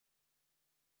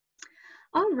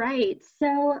All right,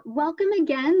 so welcome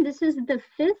again. This is the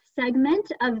fifth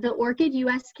segment of the ORCID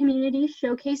US Community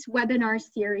Showcase webinar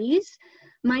series.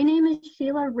 My name is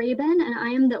Sheila Rabin, and I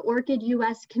am the ORCID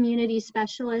US Community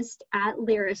Specialist at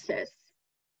Lyrasis.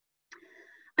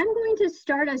 I'm going to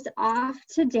start us off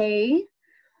today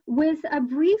with a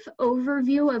brief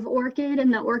overview of ORCID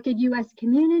and the ORCID US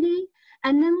community,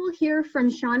 and then we'll hear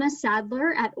from Shauna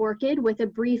Sadler at ORCID with a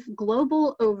brief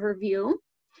global overview.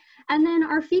 And then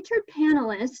our featured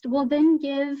panelist will then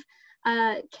give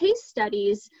case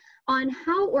studies on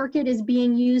how ORCID is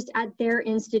being used at their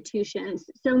institutions.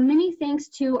 So many thanks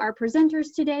to our presenters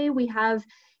today. We have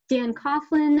Dan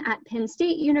Coughlin at Penn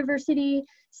State University,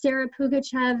 Sarah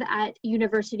Pugachev at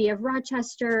University of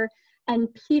Rochester, and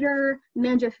Peter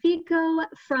Mangiafico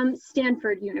from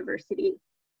Stanford University.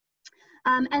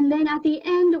 And then at the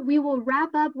end, we will wrap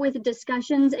up with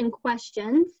discussions and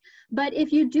questions. But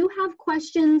if you do have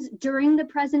questions during the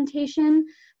presentation,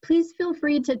 please feel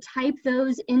free to type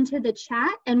those into the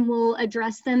chat and we'll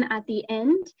address them at the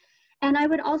end. And I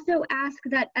would also ask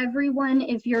that everyone,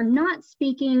 if you're not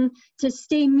speaking, to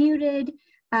stay muted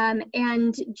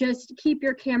and just keep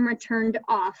your camera turned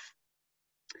off.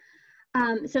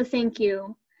 So thank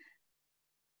you.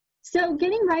 So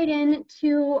getting right in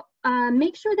to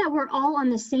make sure that we're all on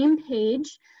the same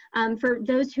page. For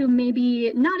those who may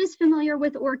be not as familiar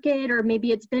with ORCID, or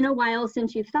maybe it's been a while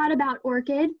since you've thought about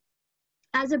ORCID.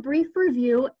 As a brief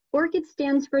review, ORCID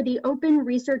stands for the Open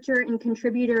Researcher and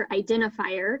Contributor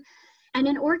Identifier. And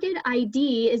an ORCID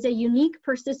ID is a unique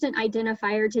persistent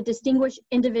identifier to distinguish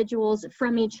individuals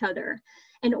from each other.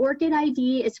 An ORCID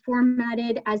ID is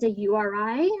formatted as a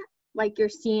URI, like you're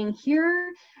seeing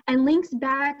here, and links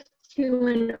back to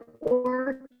an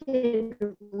ORCID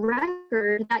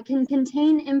record that can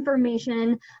contain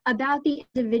information about the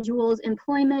individual's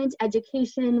employment,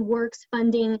 education, works,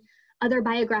 funding, other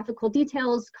biographical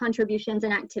details, contributions,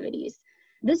 and activities.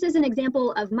 This is an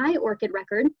example of my ORCID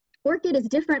record. ORCID is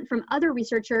different from other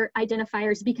researcher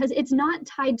identifiers because it's not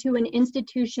tied to an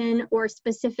institution or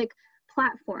specific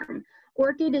platform.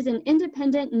 ORCID is an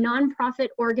independent nonprofit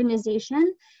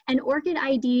organization, and ORCID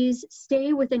IDs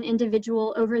stay with an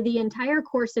individual over the entire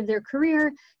course of their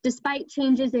career, despite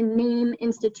changes in name,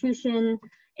 institution,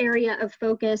 area of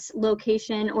focus,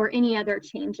 location, or any other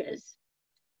changes.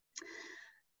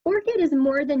 ORCID is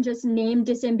more than just name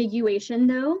disambiguation,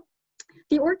 though.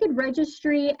 The ORCID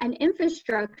registry and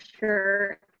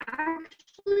infrastructure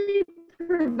actually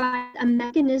provide a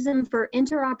mechanism for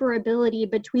interoperability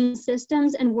between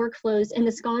systems and workflows in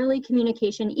the scholarly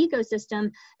communication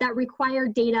ecosystem that require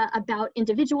data about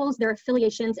individuals, their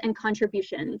affiliations, and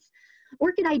contributions.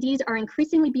 ORCID IDs are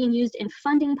increasingly being used in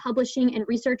funding, publishing, and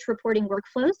research reporting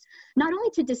workflows, not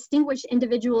only to distinguish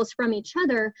individuals from each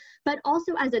other, but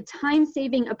also as a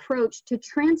time-saving approach to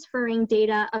transferring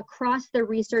data across the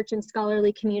research and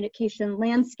scholarly communication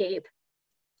landscape.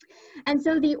 And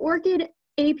so the ORCID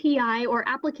API, or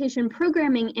Application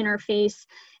Programming Interface,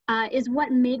 is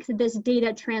what makes this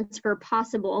data transfer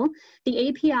possible. The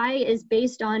API is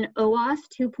based on OAuth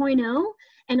 2.0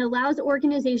 and allows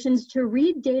organizations to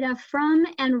read data from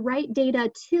and write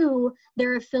data to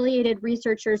their affiliated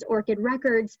researchers' ORCID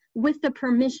records with the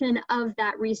permission of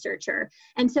that researcher.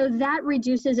 And so that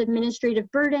reduces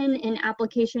administrative burden in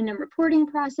application and reporting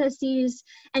processes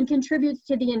and contributes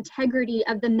to the integrity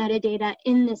of the metadata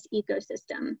in this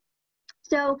ecosystem.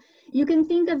 So you can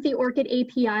think of the ORCID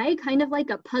API kind of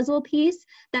like a puzzle piece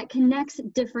that connects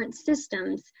different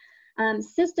systems.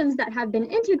 Systems that have been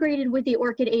integrated with the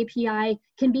ORCID API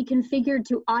can be configured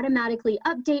to automatically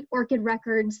update ORCID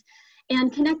records,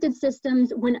 and connected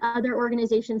systems when other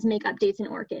organizations make updates in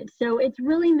ORCID. So it's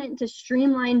really meant to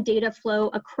streamline data flow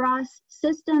across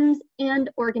systems and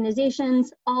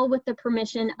organizations, all with the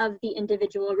permission of the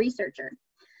individual researcher.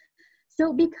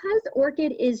 So because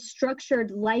ORCID is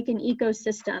structured like an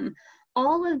ecosystem,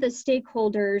 all of the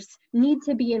stakeholders need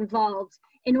to be involved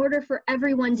in order for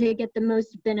everyone to get the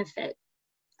most benefit.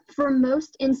 For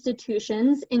most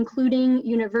institutions, including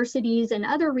universities and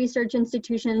other research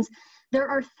institutions, there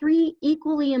are three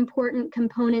equally important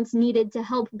components needed to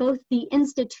help both the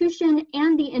institution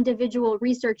and the individual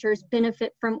researchers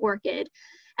benefit from ORCID.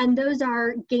 And those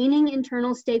are gaining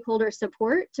internal stakeholder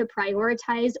support to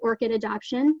prioritize ORCID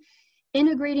adoption,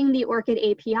 integrating the ORCID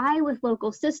API with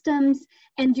local systems,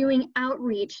 and doing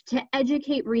outreach to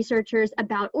educate researchers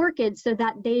about ORCID so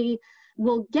that they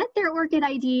will get their ORCID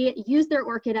ID, use their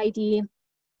ORCID ID,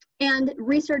 and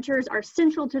researchers are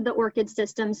central to the ORCID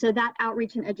system, so that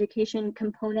outreach and education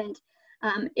component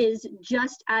is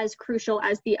just as crucial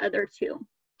as the other two.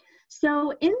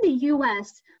 So in the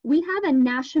US, we have a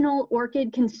national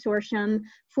ORCID consortium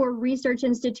for research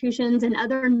institutions and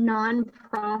other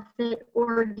nonprofit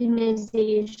organizations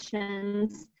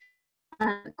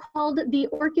called the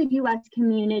ORCID US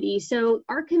Community. So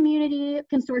our community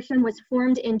consortium was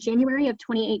formed in January of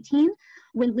 2018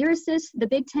 when Lyrasis, the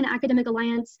Big Ten Academic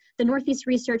Alliance, the Northeast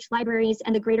Research Libraries,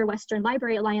 and the Greater Western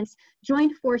Library Alliance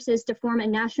joined forces to form a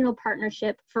national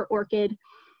partnership for ORCID,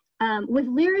 with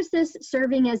Lyrasis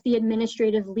serving as the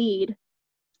administrative lead.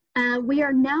 We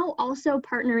are now also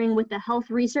partnering with the Health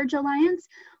Research Alliance,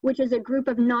 which is a group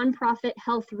of nonprofit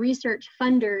health research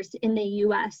funders in the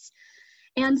US.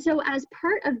 And so as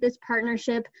part of this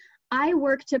partnership, I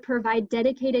work to provide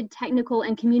dedicated technical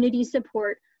and community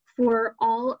support for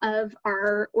all of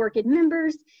our ORCID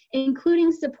members,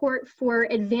 including support for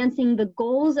advancing the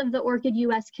goals of the ORCID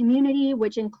US community,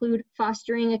 which include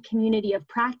fostering a community of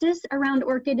practice around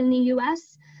ORCID in the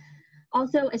US,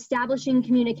 also establishing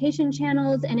communication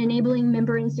channels and enabling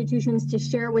member institutions to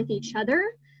share with each other.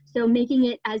 So making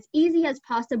it as easy as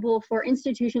possible for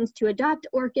institutions to adopt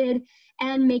ORCID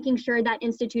and making sure that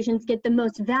institutions get the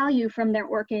most value from their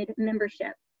ORCID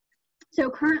membership. So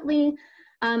currently,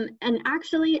 and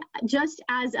actually just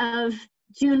as of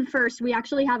June 1st, we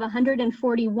actually have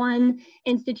 141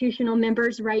 institutional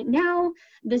members right now.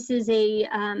 This is a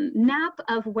map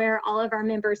of where all of our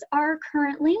members are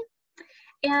currently.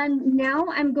 And now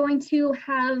I'm going to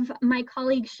have my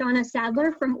colleague Shauna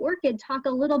Sadler from ORCID talk a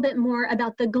little bit more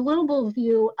about the global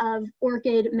view of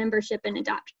ORCID membership and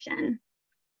adoption.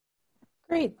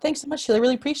 Great, thanks so much, Sheila. I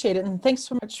really appreciate it. And thanks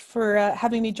so much for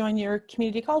having me join your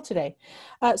community call today.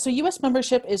 So US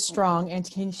membership is strong and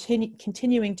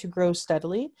continuing to grow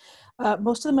steadily.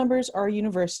 Most of the members are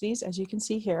universities, as you can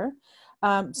see here.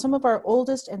 Some of our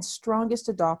oldest and strongest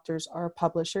adopters are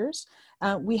publishers.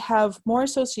 We have more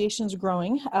associations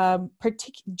growing,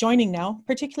 joining now,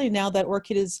 particularly now that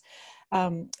ORCID is,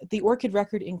 the ORCID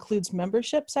record includes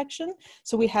membership section.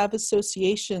 So we have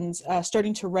associations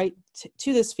starting to write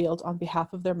to this field on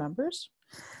behalf of their members.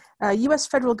 US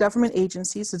federal government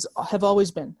agencies have always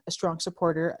been a strong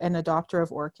supporter and adopter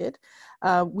of ORCID.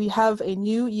 We have a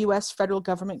new US federal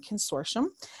government consortium.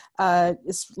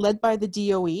 It's led by the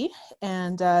DOE,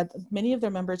 and many of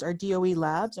their members are DOE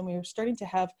labs, and we are starting to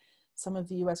have some of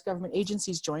the US government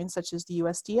agencies join, such as the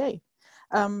USDA.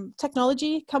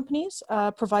 Technology companies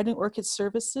providing ORCID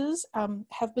services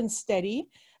have been steady,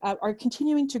 are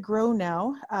continuing to grow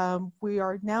now. We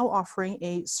are now offering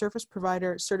a service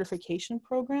provider certification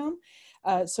program.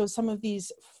 So some of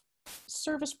these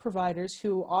service providers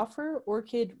who offer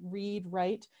ORCID read,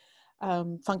 write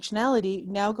functionality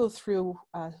now go through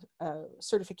a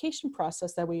certification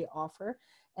process that we offer,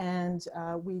 and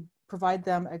we provide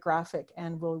them a graphic,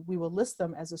 and we will list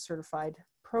them as a certified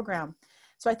program.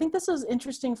 So I think this is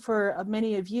interesting for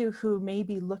many of you who may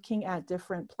be looking at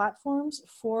different platforms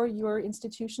for your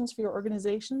institutions, for your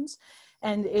organizations.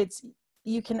 And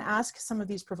you can ask some of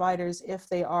these providers if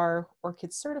they are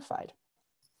ORCID certified.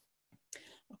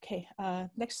 Okay,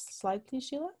 next slide, please,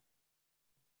 Sheila.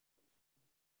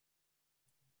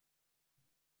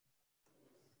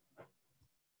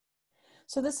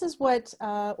 So this is what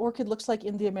ORCID looks like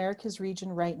in the Americas region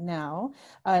right now.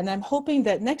 And I'm hoping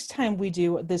that next time we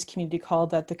do this community call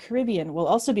that the Caribbean will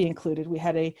also be included. We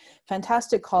had a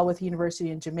fantastic call with the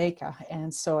University in Jamaica.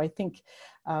 And so I think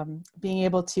being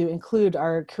able to include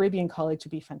our Caribbean colleagues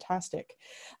would be fantastic.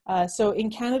 So in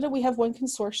Canada, we have one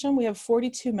consortium. We have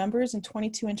 42 members and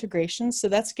 22 integrations. So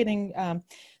that's getting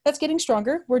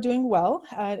stronger. We're doing well.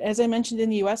 As I mentioned in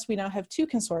the US, we now have two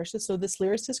consortia. So this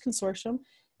Lyrasis consortium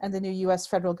and the new US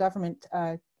federal government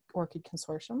ORCID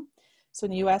consortium. So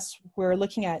in the US, we're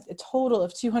looking at a total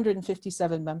of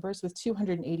 257 members with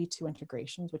 282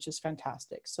 integrations, which is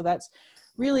fantastic. So that's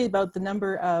really about the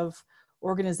number of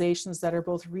organizations that are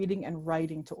both reading and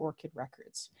writing to ORCID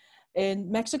records.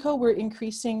 In Mexico, we're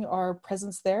increasing our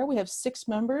presence there. We have 6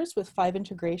 members with 5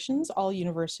 integrations, all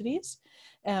universities.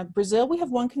 Brazil, we have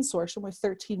one consortium with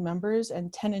 13 members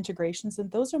and 10 integrations,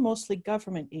 and those are mostly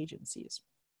government agencies.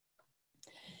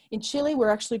 In Chile, we're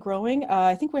actually growing.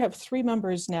 I think we have 3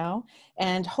 members now,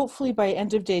 and hopefully by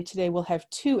end of day today, we'll have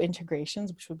 2 integrations,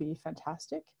 which would be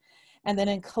fantastic. And then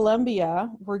in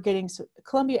Colombia, we're getting,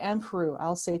 Colombia and Peru,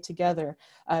 I'll say together,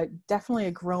 definitely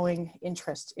a growing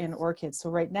interest in ORCID. So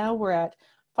right now we're at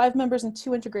 5 members and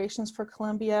 2 integrations for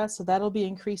Colombia, so that'll be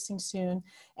increasing soon.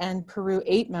 And Peru,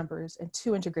 8 members and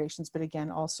 2 integrations, but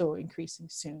again, also increasing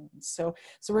soon. So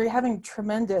we're having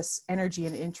tremendous energy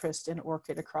and interest in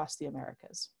ORCID across the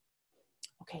Americas.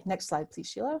 Okay, next slide, please,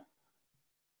 Sheila.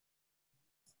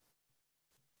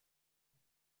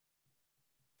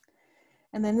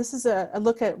 And then this is a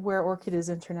look at where ORCID is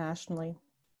internationally.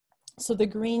 So the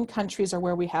green countries are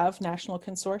where we have national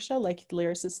consortia, like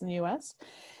Lyrasis in the US.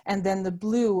 And then the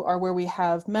blue are where we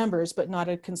have members, but not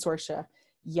a consortia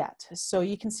yet. So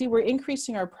you can see we're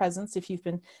increasing our presence if you've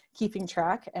been keeping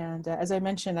track. And as I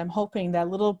mentioned, I'm hoping that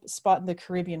little spot in the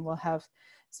Caribbean will have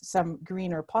some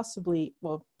green, or possibly,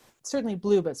 well, certainly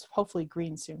blue, but hopefully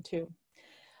green soon too.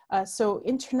 So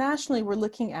internationally, we're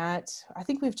looking at, I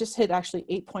think we've just hit actually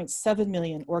 8.7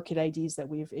 million ORCID IDs that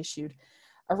we've issued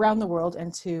around the world,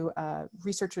 and to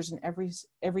researchers in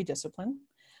every discipline.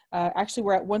 Actually,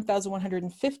 we're at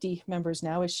 1,150 members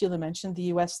now. As Sheila mentioned,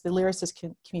 the US, the Lyrasis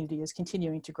community is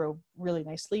continuing to grow really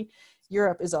nicely.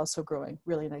 Europe is also growing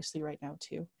really nicely right now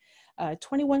too.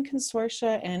 21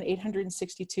 consortia and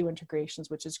 862 integrations,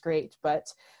 which is great.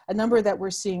 But a number that we're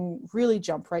seeing really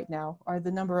jump right now are the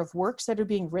number of works that are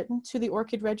being written to the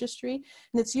ORCID registry.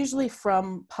 And it's usually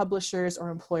from publishers or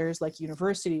employers like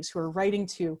universities who are writing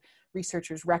to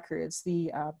researchers' records,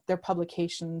 their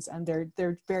publications, and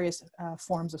their various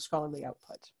forms of scholarly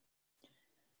output.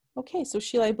 Okay, so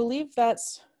Sheila, I believe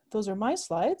those are my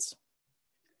slides.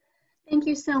 Thank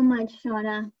you so much,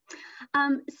 Shauna.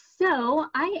 So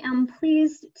I am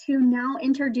pleased to now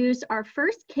introduce our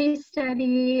first case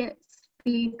study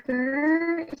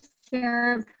speaker,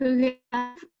 Sarah Puget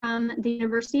from the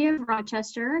University of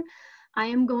Rochester. I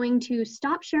am going to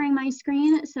stop sharing my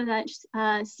screen so that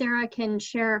Sarah can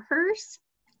share hers.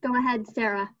 Go ahead,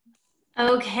 Sarah.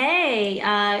 Okay,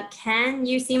 can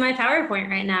you see my PowerPoint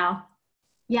right now?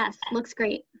 Yes, looks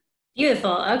great.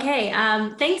 Beautiful. Okay,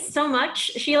 thanks so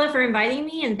much, Sheila, for inviting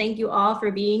me, and thank you all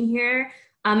for being here.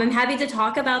 I'm happy to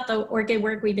talk about the ORCID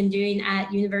work we've been doing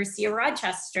at University of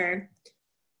Rochester.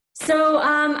 So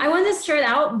I want to start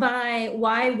out by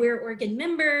why we're ORCID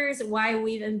members, why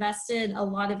we've invested a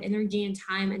lot of energy and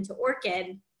time into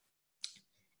ORCID.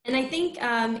 And I think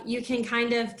you can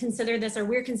kind of consider this, or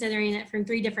we're considering it from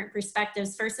three different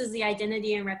perspectives. First is the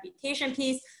identity and reputation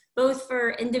piece, both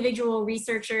for individual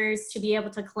researchers to be able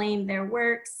to claim their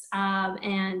works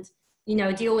and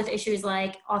deal with issues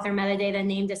like author metadata,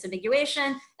 name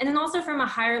disambiguation, and then also from a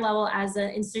higher level as an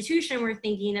institution, we're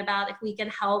thinking about if we can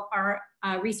help our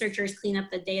researchers clean up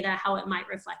the data, how it might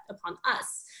reflect upon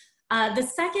us. The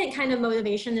second kind of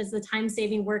motivation is the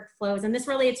time-saving workflows, and this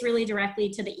relates really directly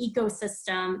to the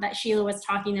ecosystem that Sheila was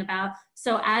talking about.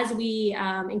 So as we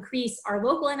increase our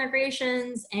local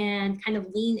integrations and kind of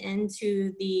lean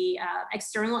into the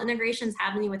external integrations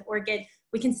happening with ORCID,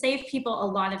 we can save people a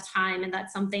lot of time, and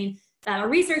that's something that our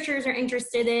researchers are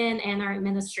interested in and our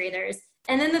administrators.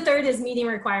 And then the third is meeting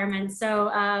requirements. So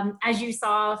as you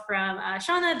saw from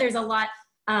Shauna, there's a lot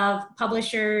of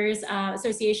publishers,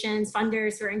 associations,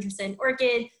 funders who are interested in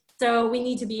ORCID. So we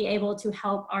need to be able to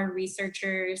help our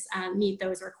researchers meet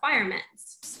those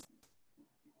requirements.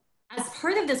 As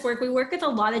part of this work, we work with a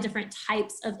lot of different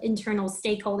types of internal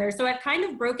stakeholders. So I've kind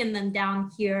of broken them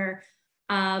down here,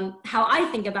 how I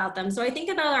think about them. So I think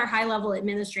about our high-level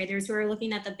administrators who are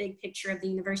looking at the big picture of the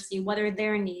university. What are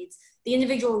their needs? The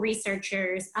individual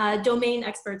researchers, domain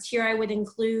experts. Here I would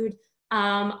include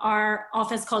our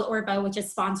office called ORPA, which is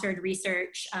sponsored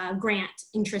research, grant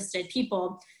interested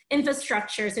people.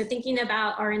 Infrastructure, so thinking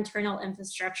about our internal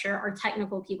infrastructure, our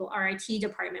technical people, our IT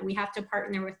department, we have to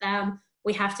partner with them.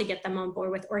 We have to get them on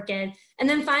board with ORCID. And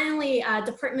then finally,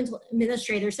 departmental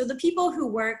administrators, so the people who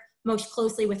work most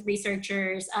closely with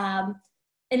researchers,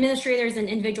 administrators in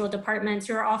individual departments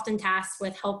who are often tasked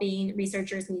with helping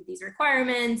researchers meet these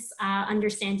requirements,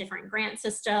 understand different grant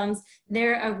systems.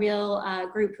 They're a real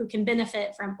group who can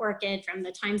benefit from ORCID from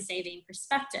the time-saving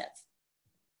perspective.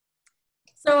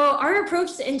 So our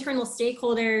approach to internal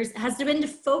stakeholders has been to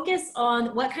focus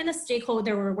on what kind of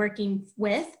stakeholder we're working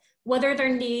with, what are their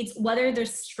needs, what are their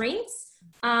strengths,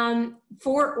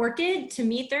 for ORCID to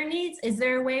meet their needs. Is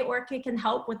there a way ORCID can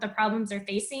help with the problems they're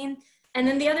facing? And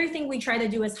then the other thing we try to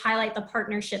do is highlight the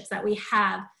partnerships that we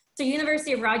have. So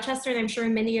University of Rochester, and I'm sure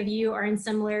many of you are in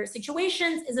similar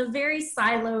situations, is a very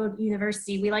siloed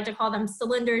university. We like to call them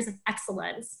cylinders of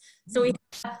excellence. So we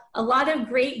have a lot of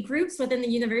great groups within the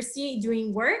university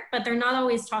doing work, but they're not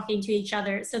always talking to each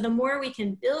other. So the more we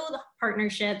can build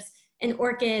partnerships, and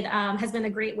ORCID has been a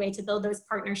great way to build those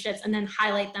partnerships and then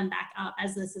highlight them back up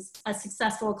as this is a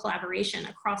successful collaboration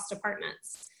across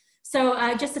departments. So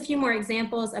just a few more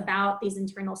examples about these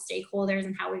internal stakeholders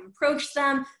and how we've approached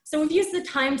them. So we've used the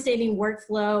time-saving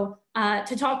workflow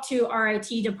to talk to our IT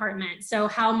department. So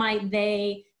how might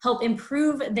they help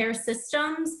improve their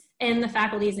systems and the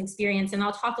faculty's experience? And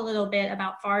I'll talk a little bit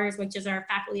about FARS, which is our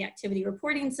faculty activity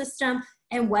reporting system,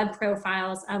 and web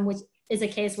profiles, which is a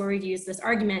case where we've used this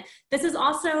argument. This is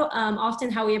also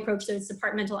often how we approach those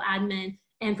departmental admin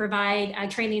and provide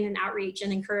training and outreach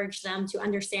and encourage them to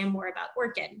understand more about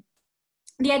ORCID.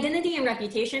 The identity and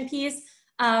reputation piece,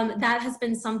 that has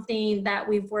been something that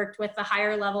we've worked with the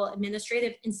higher level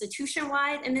administrative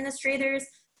institution-wide administrators.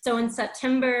 So in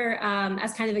September,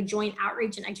 as kind of a joint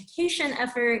outreach and education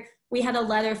effort, we had a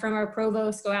letter from our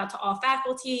provost go out to all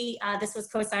faculty. This was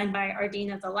co-signed by our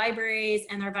dean of the libraries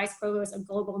and our vice provost of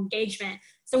global engagement.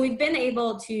 So we've been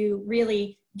able to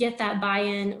really get that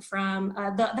buy-in from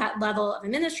that level of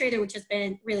administrator, which has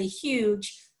been really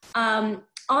huge.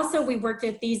 Also, we worked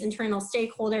with these internal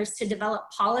stakeholders to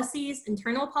develop policies,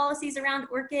 internal policies around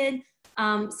ORCID.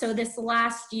 So this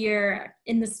last year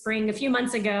in the spring, a few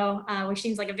months ago, which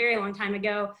seems like a very long time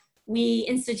ago, we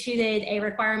instituted a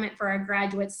requirement for our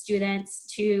graduate students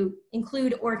to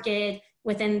include ORCID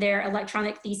within their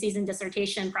electronic theses and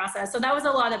dissertation process. So that was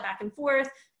a lot of back and forth.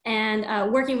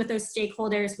 And working with those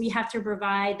stakeholders, we have to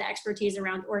provide the expertise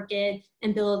around ORCID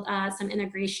and build some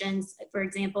integrations, for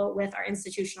example, with our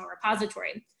institutional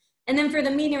repository. And then for the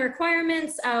meeting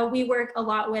requirements, we work a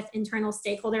lot with internal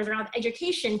stakeholders around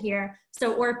education here.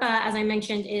 So ORPA, as I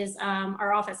mentioned, is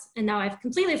our office. And now I've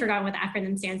completely forgotten what the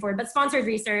acronym stands for, but sponsored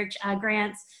research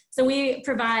grants. So we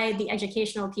provide the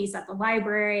educational piece at the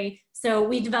library. So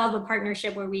we develop a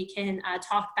partnership where we can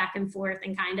talk back and forth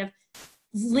and kind of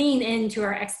lean into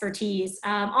our expertise.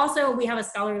 Also, we have a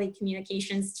scholarly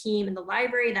communications team in the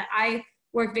library that I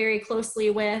work very closely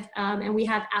with, and we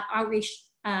have outreach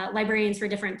librarians for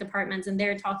different departments, and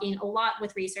they're talking a lot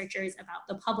with researchers about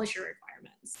the publisher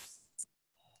requirements.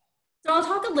 So I'll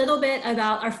talk a little bit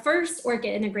about our first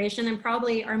ORCID integration and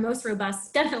probably our most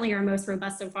robust, definitely our most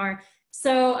robust so far.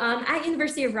 So at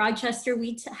University of Rochester,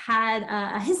 we had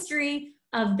a history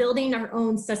of building our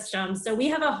own system. So we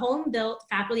have a home-built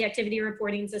faculty activity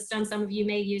reporting system. Some of you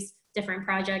may use different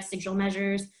projects, digital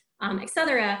measures,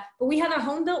 etc. But we have a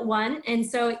home-built one, and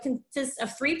so it consists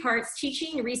of 3 parts: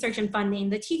 teaching, research, and funding.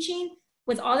 The teaching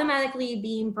was automatically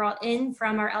being brought in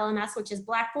from our LMS, which is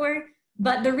Blackboard,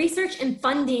 but the research and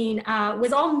funding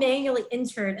was all manually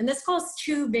entered, and this caused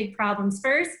 2 big problems.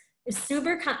 First, it's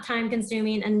super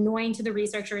time-consuming and annoying to the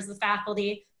researchers, the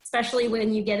faculty, especially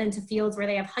when you get into fields where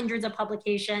they have hundreds of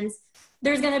publications.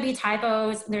 There's going to be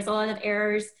typos, there's a lot of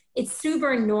errors. It's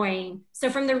super annoying. So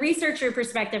from the researcher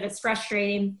perspective, it's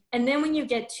frustrating. And then when you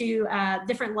get to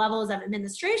different levels of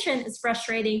administration, it's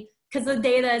frustrating because the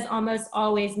data is almost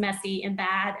always messy and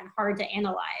bad and hard to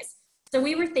analyze. So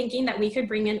we were thinking that we could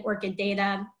bring in ORCID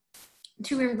data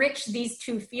to enrich these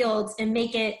 2 fields and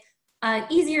make it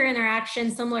easier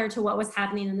interaction, similar to what was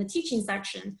happening in the teaching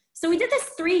section. So we did this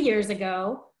 3 years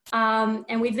ago.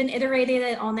 And we've been iterating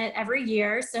on it every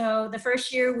year. So the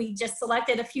first year we just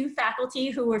selected a few faculty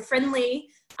who were friendly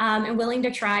and willing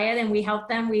to try it, and we helped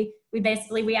them. We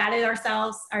added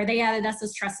ourselves, or they added us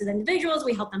as trusted individuals.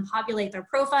 We helped them populate their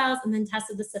profiles and then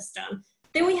tested the system.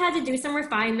 Then we had to do some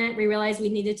refinement. We realized we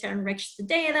needed to enrich the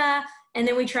data, and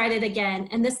then we tried it again.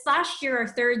 And this last year, our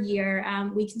 3rd year,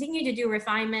 we continue to do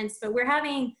refinements, but we're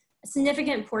having a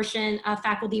significant portion of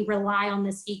faculty rely on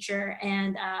this feature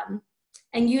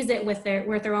and use it with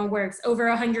their own works. Over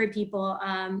 100 people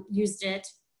used it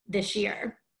this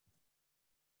year.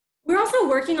 We're also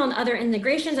working on other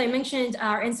integrations. I mentioned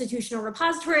our institutional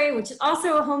repository, which is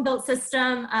also a home-built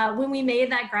system. When we made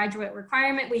that graduate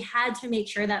requirement, we had to make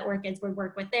sure that ORCIDs would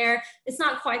work with there. It's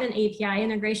not quite an API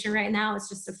integration right now. It's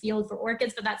just a field for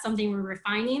ORCIDs, but that's something we're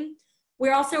refining.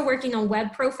 We're also working on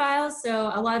web profiles.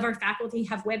 So a lot of our faculty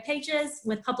have web pages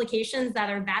with publications that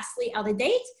are vastly out of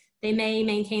date. They may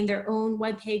maintain their own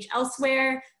web page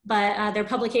elsewhere, but their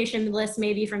publication list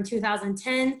may be from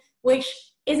 2010, which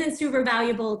isn't super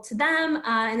valuable to them.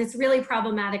 And it's really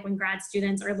problematic when grad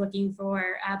students are looking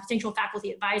for potential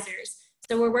faculty advisors.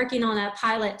 So we're working on a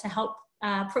pilot to help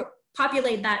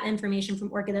populate that information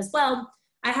from ORCID as well.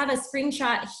 I have a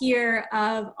screenshot here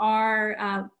of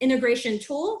our integration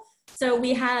tool. So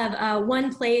we have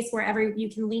one place wherever you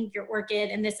can link your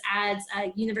ORCID, and this adds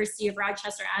University of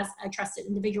Rochester as a trusted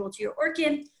individual to your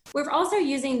ORCID. We're also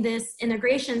using this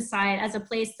integration site as a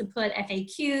place to put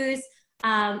FAQs,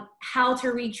 how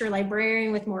to reach your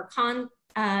librarian with more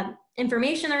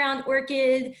information around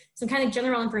ORCID, some kind of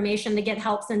general information. The Get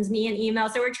Help sends me an email.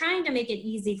 So we're trying to make it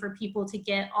easy for people to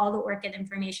get all the ORCID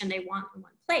information they want in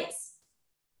one place.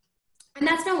 And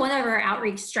that's been one of our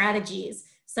outreach strategies.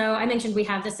 So I mentioned we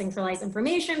have the centralized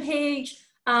information page.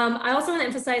 I also want to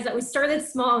emphasize that we started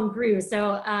small and grew.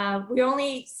 So we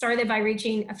only started by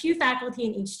reaching a few faculty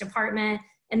in each department,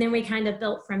 and then we kind of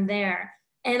built from there.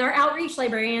 And our outreach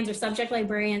librarians or subject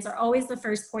librarians are always the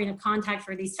first point of contact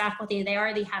for these faculty. They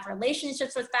already have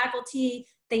relationships with faculty.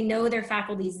 They know their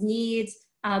faculty's needs.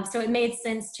 So it made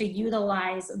sense to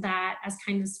utilize that as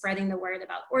kind of spreading the word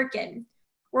about ORCID.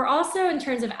 We're also, in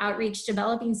terms of outreach,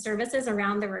 developing services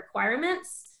around the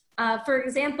requirements. For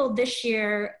example, this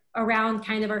year, around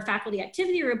kind of our faculty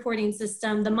activity reporting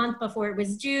system, the month before it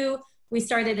was due, we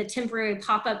started a temporary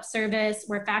pop-up service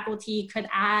where faculty could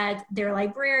add their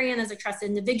librarian as a trusted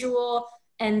individual,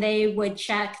 and they would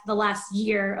check the last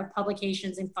year of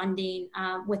publications and funding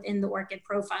within the ORCID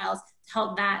profiles to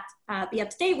help that be up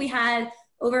to date. We had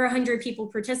over 100 people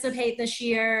participate this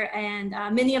year, and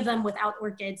many of them without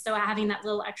ORCID, so having that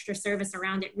little extra service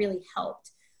around it really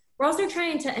helped. We're also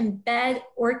trying to embed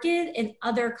ORCID in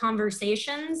other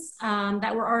conversations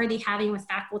that we're already having with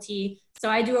faculty. So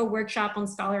I do a workshop on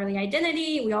scholarly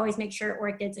identity. We always make sure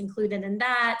ORCID's included in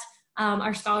that.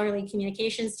 Our scholarly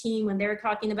communications team, when they're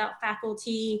talking about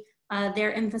faculty,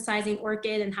 they're emphasizing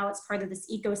ORCID and how it's part of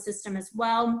this ecosystem as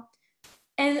well.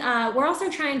 And we're also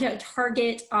trying to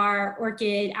target our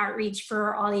ORCID outreach for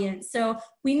our audience. So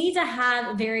we need to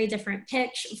have a very different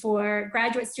pitch for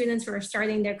graduate students who are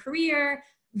starting their career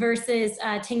versus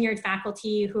tenured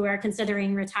faculty who are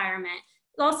considering retirement.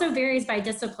 It also varies by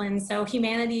discipline. So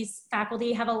humanities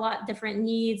faculty have a lot different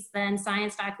needs than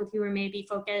science faculty who are maybe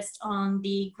focused on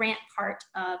the grant part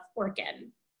of ORCID.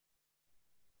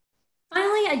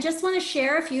 Finally, I just want to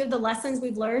share a few of the lessons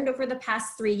we've learned over the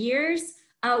past 3 years.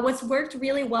 What's worked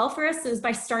really well for us is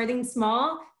by starting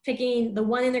small, picking the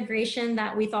one integration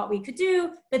that we thought we could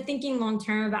do, but thinking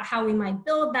long-term about how we might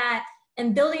build that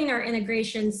and building our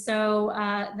integration so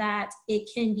that it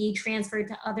can be transferred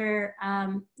to other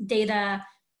data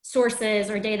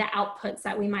sources or data outputs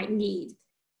that we might need.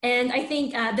 And I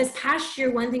think this past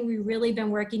year, one thing we've really been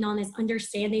working on is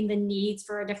understanding the needs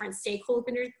for our different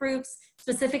stakeholder groups,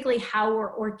 specifically how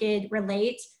ORCID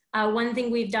relate. One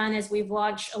thing we've done is we've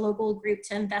launched a local group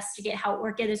to investigate how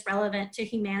ORCID is relevant to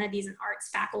humanities and arts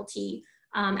faculty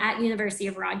at University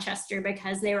of Rochester,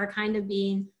 because they were kind of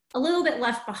being a little bit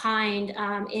left behind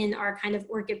in our kind of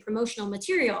ORCID promotional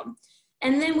material.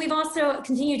 And then we've also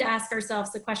continued to ask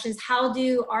ourselves the questions, how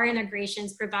do our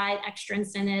integrations provide extra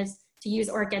incentives to use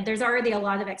ORCID? There's already a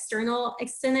lot of external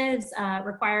incentives,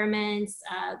 requirements,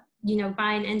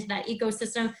 buying into that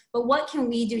ecosystem, but what can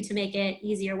we do to make it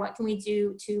easier? What can we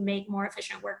do to make more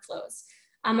efficient workflows?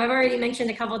 I've already mentioned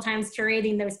a couple of times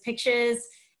curating those pitches.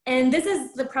 And this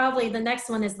is probably the next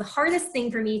one is the hardest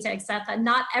thing for me to accept, that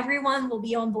not everyone will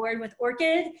be on board with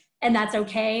ORCID, and that's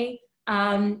okay.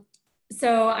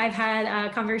 So I've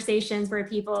had conversations where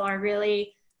people are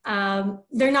really,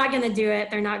 they're not gonna do it,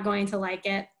 they're not going to like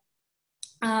it.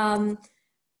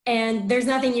 And there's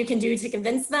nothing you can do to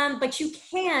convince them, but you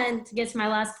can, to get to my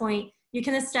last point, you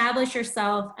can establish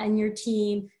yourself and your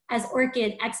team as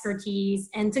ORCID expertise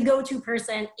and to go-to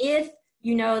person if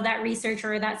you know that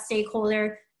researcher or that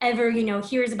stakeholder ever,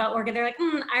 hears about ORCID. They're like,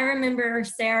 I remember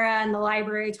Sarah in the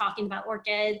library talking about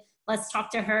ORCID, let's talk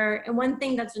to her. And one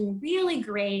thing that's been really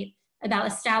great about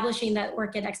establishing that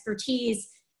ORCID expertise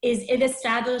is it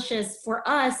establishes for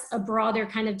us a broader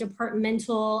kind of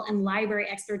departmental and library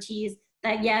expertise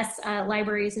that yes,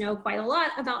 libraries know quite a lot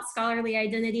about scholarly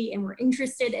identity and we're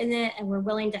interested in it and we're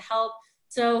willing to help.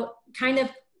 So kind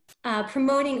of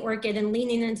promoting ORCID and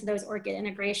leaning into those ORCID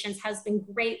integrations has been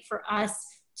great for us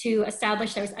to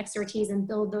establish those expertise and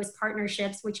build those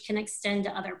partnerships which can extend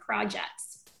to other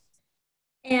projects.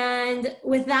 And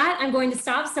with that, I'm going to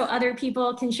stop so other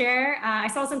people can share. I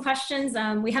saw some questions.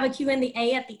 We have a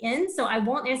Q&A at the end, so I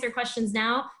won't answer questions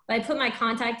now, but I put my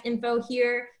contact info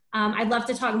here. I'd love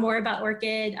to talk more about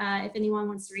ORCID if anyone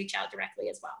wants to reach out directly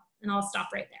as well. And I'll stop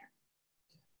right there.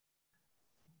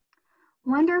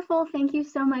 Wonderful. Thank you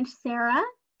so much, Sarah.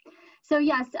 So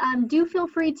yes, do feel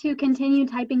free to continue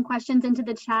typing questions into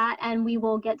the chat and we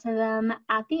will get to them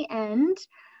at the end.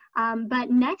 But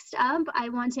next up, I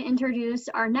want to introduce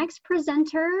our next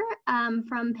presenter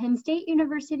from Penn State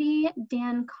University,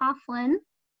 Dan Coughlin.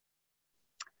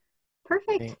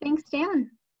 Perfect. Hey. Thanks,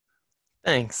 Dan.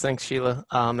 Thanks, Sheila,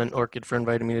 and ORCID for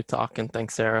inviting me to talk, and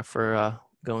thanks, Sarah, for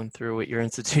going through what your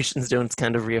institution's doing. It's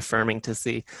kind of reaffirming to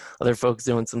see other folks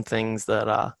doing some things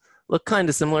that look kind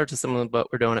of similar to some of what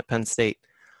we're doing at Penn State.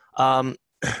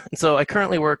 So I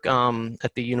currently work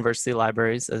at the University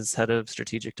Libraries as head of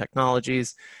strategic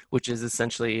technologies, which is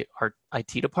essentially our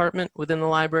IT department within the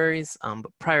libraries.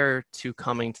 But prior to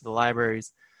coming to the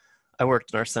libraries, I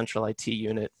worked in our central IT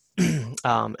unit.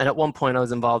 And at one point I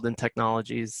was involved in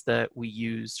technologies that we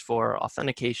used for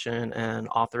authentication and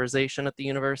authorization at the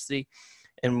university.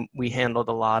 And we handled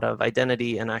a lot of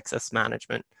identity and access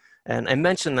management. And I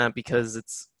mention that because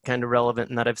it's kind of relevant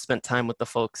in that I've spent time with the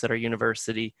folks at our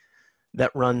university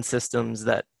that run systems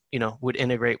that, you know, would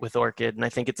integrate with ORCID. And I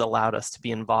think it's allowed us to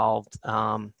be involved.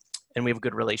 And we have a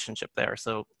good relationship there.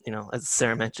 So, you know, as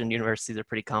Sarah mentioned, universities are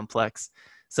pretty complex.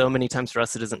 So many times for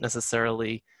us, it isn't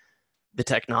necessarily the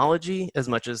technology as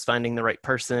much as finding the right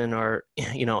person or,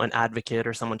 you know, an advocate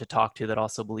or someone to talk to that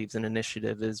also believes an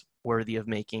initiative is worthy of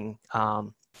making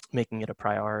it a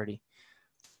priority.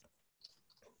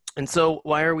 And so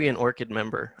why are we an ORCID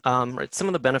member? Right, some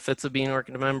of the benefits of being an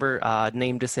ORCID member,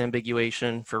 name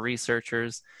disambiguation for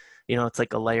researchers. You know, it's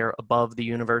like a layer above the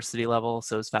university level.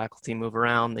 So as faculty move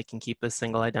around, they can keep a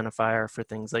single identifier for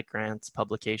things like grants,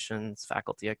 publications,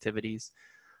 faculty activities.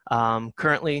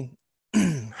 Currently,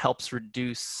 helps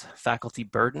reduce faculty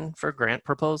burden for grant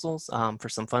proposals for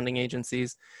some funding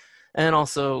agencies, and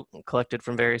also collected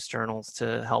from various journals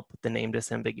to help with the name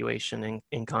disambiguation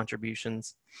in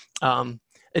contributions.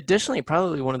 Additionally,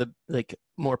 probably one of the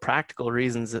more practical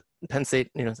reasons that Penn State,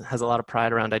 you know, has a lot of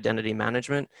pride around identity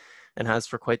management and has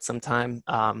for quite some time,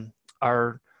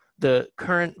 are the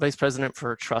current vice president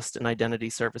for trust and identity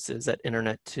services at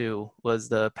Internet 2 was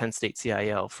the Penn State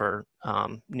CIO for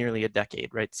nearly a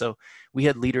decade, right? So we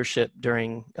had leadership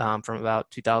during, from about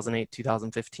 2008,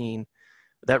 2015,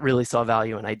 that really saw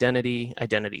value in identity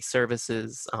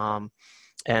services,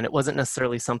 and it wasn't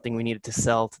necessarily something we needed to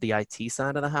sell to the IT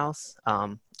side of the house.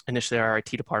 Initially, our IT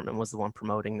department was the one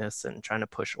promoting this and trying to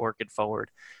push ORCID forward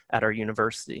at our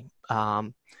university.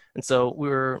 And so we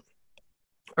were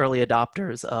early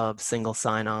adopters of single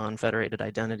sign-on federated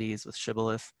identities with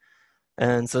Shibboleth.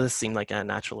 And so this seemed like a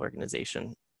natural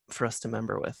organization for us to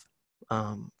member with.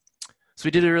 So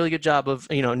we did a really good job of,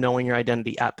 you know, knowing your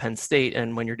identity at Penn State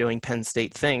and when you're doing Penn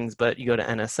State things, but you go to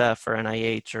NSF or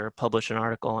NIH or publish an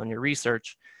article on your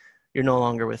research, you're no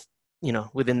longer with, you know,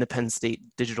 within the Penn State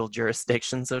digital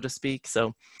jurisdiction, so to speak.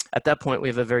 So at that point, we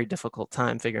have a very difficult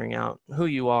time figuring out who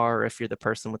you are, or if you're the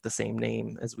person with the same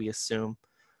name as we assume.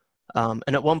 And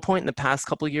at one point in the past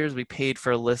couple of years, we paid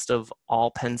for a list of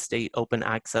all Penn State open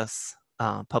access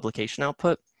publication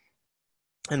output.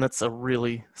 And that's a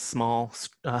really small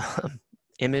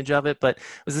image of it, but it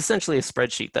was essentially a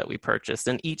spreadsheet that we purchased.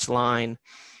 And each line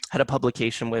had a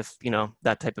publication with, you know,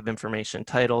 that type of information: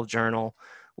 title, journal,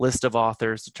 list of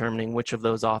authors, determining which of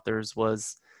those authors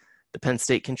was the Penn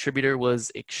State contributor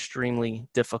was extremely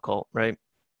difficult, right?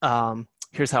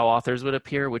 Here's how authors would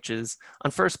appear, which is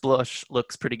on first blush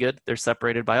looks pretty good. They're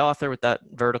separated by author with that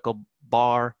vertical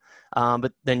bar.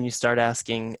 But then you start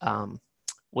asking,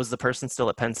 was the person still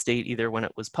at Penn State either when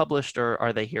it was published, or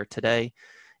are they here today?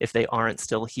 If they aren't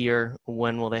still here,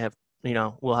 when will they have, you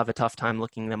know, we'll have a tough time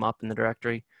looking them up in the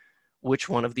directory. Which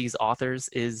one of these authors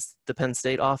is the Penn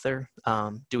State author?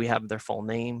 Do we have their full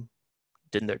name?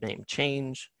 Did their name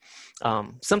change?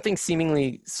 Something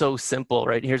seemingly so simple,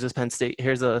 right? Here's a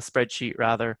spreadsheet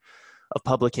rather of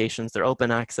publications. They're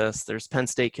open access. There's Penn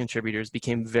State contributors,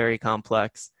 became very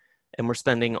complex. And we're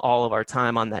spending all of our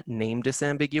time on that name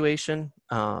disambiguation,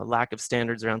 lack of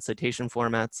standards around citation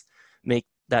formats, make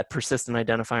that persistent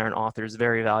identifier and authors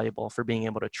very valuable for being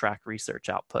able to track research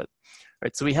output.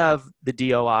 Right, so we have the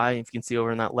DOI, if you can see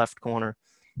over in that left corner,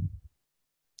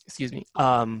 excuse me,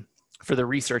 for the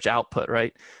research output,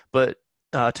 right? But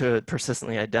to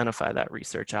persistently identify that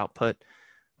research output.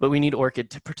 But we need ORCID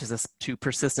to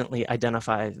persistently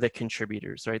identify the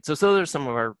contributors, right? So those are some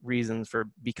of our reasons for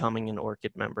becoming an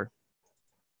ORCID member.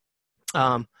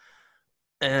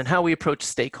 And how we approach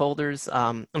stakeholders.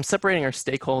 I'm separating our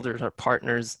stakeholders, our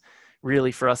partners,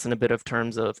 really for us in a bit of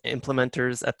terms of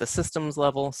implementers at the systems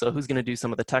level. So who's going to do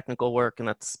some of the technical work, and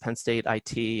that's Penn State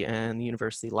IT and the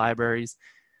university libraries.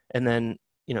 And then,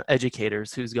 you know,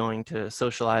 educators, who's going to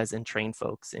socialize and train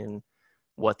folks in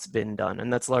what's been done.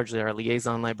 And that's largely our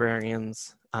liaison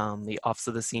librarians, the Office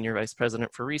of the Senior Vice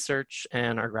President for Research,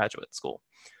 and our graduate school.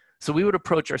 So we would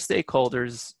approach our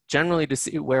stakeholders generally to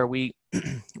see where we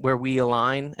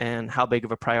align and how big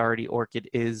of a priority ORCID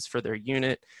is for their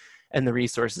unit and the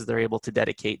resources they're able to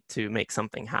dedicate to make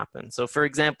something happen. So for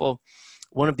example,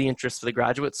 one of the interests for the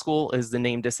graduate school is the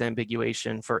name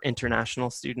disambiguation for international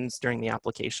students during the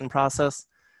application process.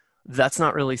 That's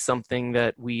not really something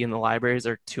that we in the libraries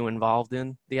are too involved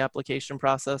in, the application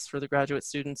process for the graduate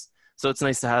students. So it's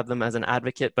nice to have them as an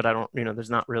advocate, but I don't, you know,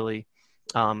 there's not really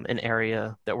an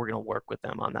area that we're going to work with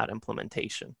them on that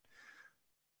implementation.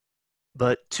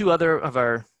 But two other of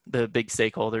the big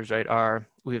stakeholders, right,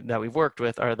 that we've worked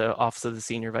with are the Office of the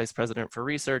Senior Vice President for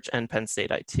Research and Penn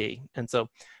State IT. And so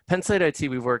Penn State IT,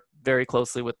 we've worked very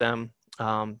closely with them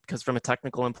because from a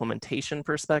technical implementation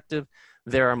perspective,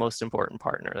 they're our most important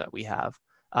partner that we have.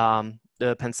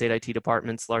 the Penn State IT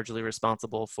department's largely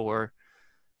responsible for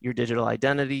your digital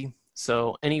identity.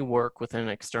 So any work with an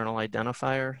external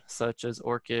identifier, such as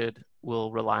ORCID,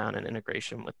 will rely on an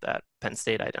integration with that Penn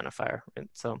State identifier. And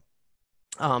so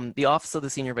the Office of the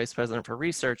Senior Vice President for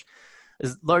Research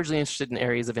is largely interested in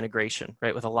areas of integration,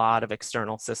 right, with a lot of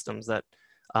external systems that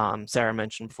Sarah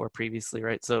mentioned before previously,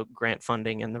 right? So grant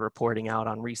funding and the reporting out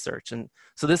on research. And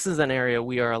so this is an area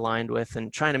we are aligned with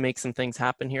and trying to make some things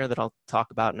happen here that I'll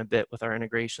talk about in a bit with our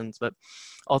integrations. But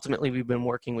ultimately, we've been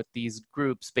working with these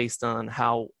groups based on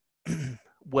how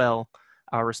well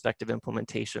our respective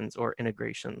implementations or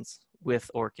integrations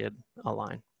with ORCID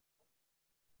align.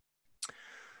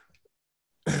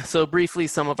 So briefly,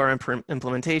 some of our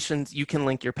implementations, you can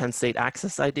link your Penn State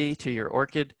Access ID to your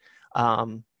ORCID.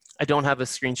 I don't have a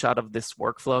screenshot of this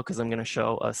workflow because I'm going to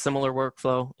show a similar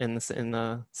workflow in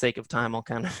the sake of time. I'll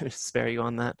kind of spare you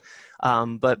on that.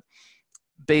 But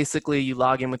basically, you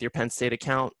log in with your Penn State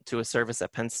account to a service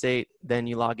at Penn State. Then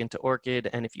you log into ORCID,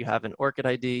 and if you have an ORCID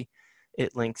ID,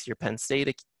 it links your Penn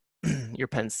State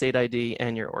ID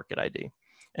and your ORCID ID.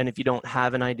 And if you don't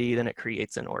have an ID, then it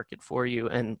creates an ORCID for you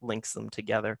and links them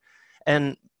together.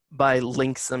 And by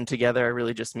links them together, I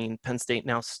really just mean Penn State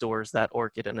now stores that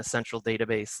ORCID in a central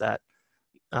database that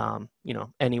you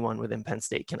know, anyone within Penn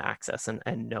State can access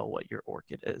and know what your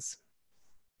ORCID is.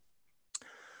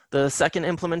 The second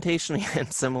implementation,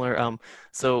 again, similar,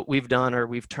 so we've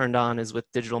turned on is with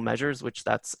digital measures, which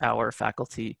that's our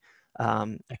faculty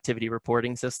activity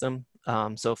reporting system.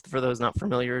 So for those not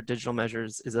familiar, digital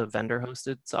measures is a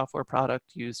vendor-hosted software product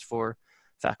used for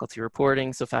faculty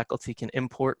reporting. So faculty can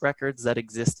import records that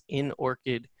exist in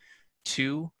ORCID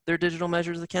to their digital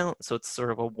measures account. So it's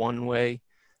sort of a one-way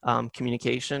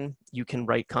communication. You can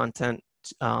write content.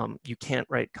 You can't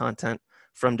write content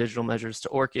from digital measures to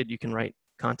ORCID. You can write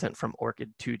content from ORCID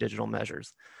to digital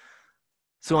measures.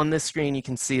 So on this screen, you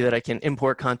can see that I can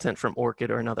import content from ORCID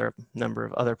or another number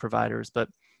of other providers. But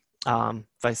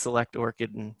if I select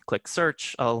ORCID and click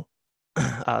search, I'll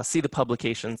see the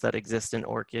publications that exist in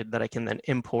ORCID that I can then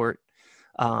import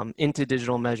into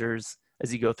digital measures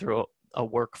as you go through a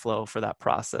workflow for that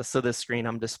process. So this screen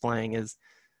I'm displaying is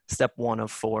step 1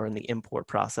 of 4 in the import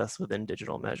process within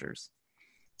digital measures.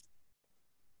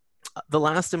 The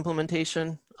last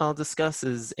implementation I'll discuss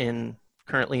is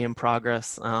currently in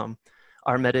progress.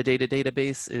 Our metadata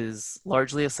database is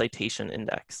largely a citation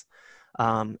index,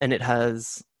 and it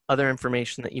has other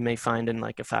information that you may find in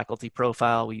like a faculty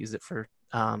profile. We use it for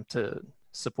to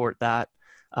support that.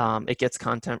 It gets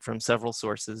content from several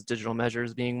sources, digital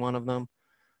measures being one of them,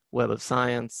 Web of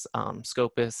Science,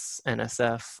 Scopus,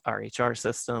 NSF, our HR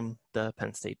system, the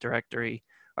Penn State directory,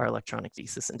 our electronic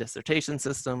thesis and dissertation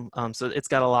system. So it's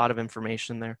got a lot of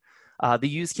information there. The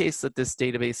use case that this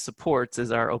database supports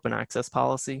is our open access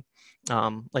policy.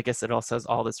 Like I said, it also has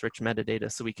all this rich metadata,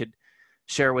 so we could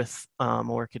share with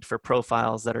ORCID for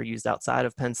profiles that are used outside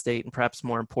of Penn State, and perhaps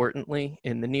more importantly,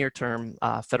 in the near term,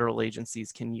 federal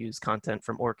agencies can use content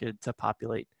from ORCID to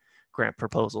populate grant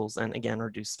proposals and again,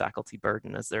 reduce faculty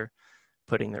burden as they're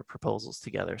putting their proposals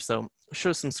together. So I'll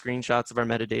show some screenshots of our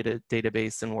metadata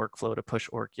database and workflow to push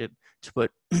ORCID,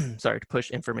 to push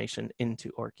information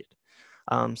into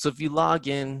ORCID. So if you log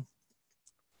in,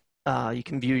 you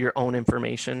can view your own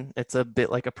information. It's a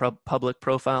bit like a public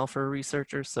profile for a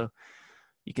researcher. So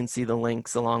you can see the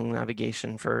links along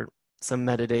navigation for some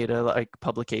metadata like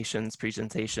publications,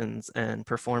 presentations, and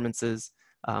performances.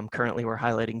 Currently, we're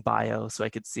highlighting bio, so I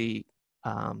could see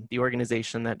the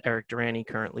organization that Eric Durrani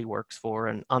currently works for.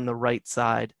 And on the right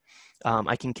side,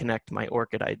 I can connect my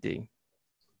ORCID ID.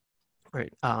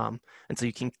 Right, and so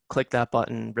you can click that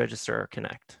button, register or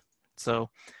connect.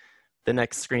 So the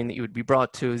next screen that you would be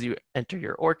brought to is you enter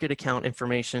your ORCID account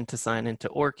information to sign into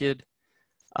ORCID.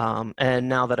 And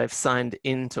now that I've signed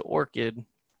into ORCID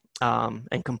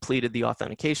and completed the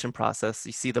authentication process,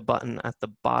 you see the button at the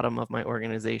bottom of my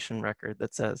organization record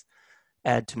that says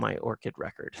add to my ORCID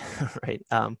record, right?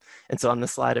 And so on the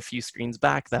slide a few screens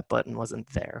back, that button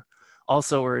wasn't there.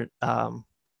 Also,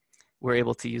 we're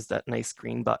able to use that nice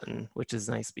green button, which is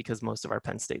nice because most of our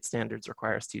Penn State standards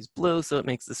require us to use blue, so it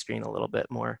makes the screen a little bit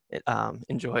more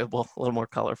enjoyable, a little more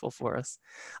colorful for us.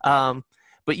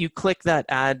 But you click that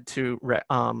add to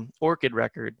ORCID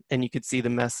record, and you could see the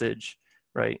message,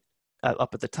 right,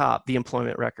 up at the top, the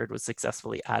employment record was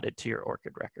successfully added to your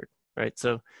ORCID record, right?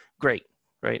 So great,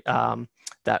 right?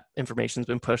 That information's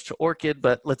been pushed to ORCID,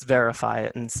 but let's verify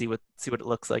it and see what it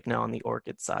looks like now on the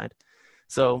ORCID side.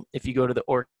 So if you go to the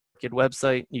ORCID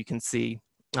website, you can see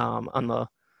on the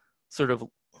sort of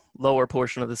lower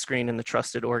portion of the screen in the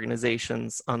trusted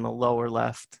organizations on the lower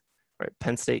left, right?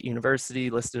 Penn State University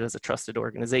listed as a trusted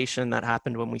organization. That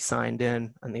happened when we signed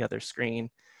in on the other screen.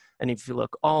 And if you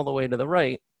look all the way to the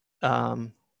right,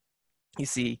 you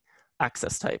see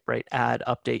access type, right? Add,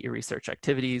 update your research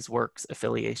activities, works,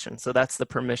 affiliation. So that's the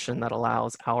permission that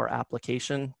allows our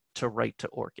application to write to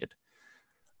ORCID.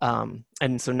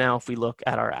 And so now if we look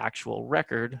at our actual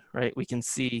record, right, we can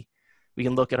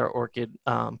look at our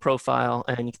ORCID profile,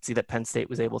 and you can see that Penn State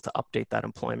was able to update that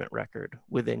employment record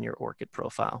within your ORCID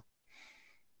profile.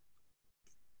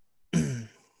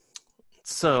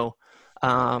 So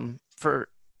for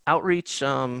outreach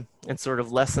and sort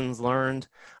of lessons learned,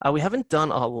 we haven't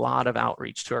done a lot of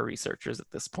outreach to our researchers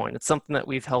at this point. It's something that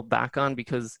we've held back on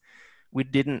because we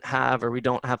don't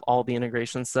have all the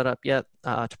integrations set up yet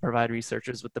to provide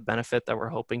researchers with the benefit that we're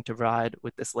hoping to provide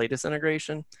with this latest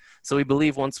integration. So we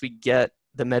believe once we get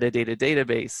the metadata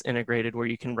database integrated where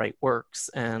you can write works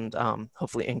and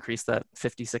hopefully increase that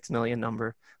 56 million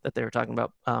number that they were talking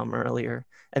about earlier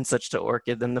and such to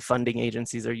ORCID, then the funding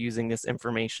agencies are using this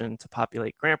information to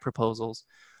populate grant proposals.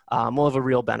 We'll have a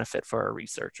real benefit for our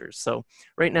researchers. So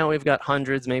right now we've got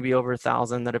hundreds, maybe over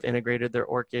 1,000 that have integrated their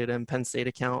ORCID and Penn State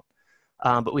account.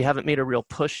 But we haven't made a real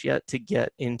push yet to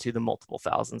get into the multiple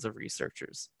thousands of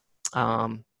researchers.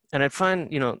 And I'd find,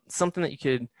 something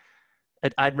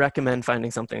that I'd recommend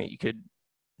finding something that you could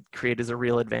create as a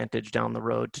real advantage down the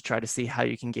road to try to see how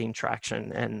you can gain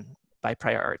traction and by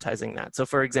prioritizing that. So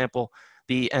for example,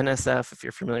 the NSF, if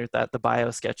you're familiar with that, the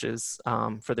bio sketches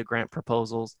for the grant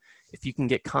proposals, if you can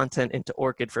get content into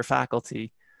ORCID for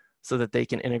faculty, so that they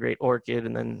can integrate ORCID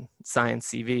and then Science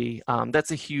CV.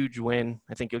 That's a huge win.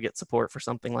 I think you'll get support for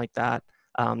something like that.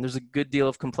 There's a good deal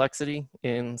of complexity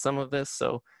in some of this,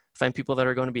 so find people that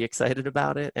are going to be excited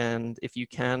about it, and if you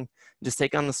can, just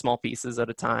take on the small pieces at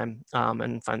a time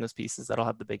and find those pieces that'll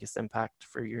have the biggest impact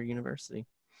for your university.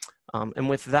 And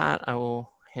with that, I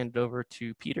will hand it over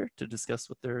to Peter to discuss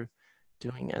what they're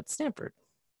doing at Stanford.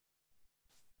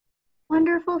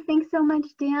 Wonderful, thanks so much,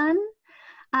 Dan.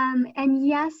 And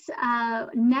yes,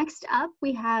 next up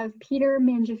we have Peter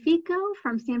Mangiafico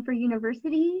from Stanford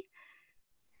University.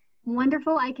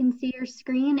 Wonderful, I can see your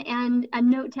screen, and a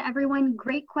note to everyone,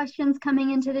 great questions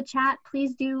coming into the chat.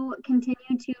 Please do continue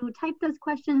to type those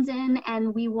questions in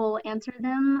and we will answer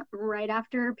them right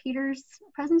after Peter's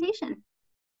presentation.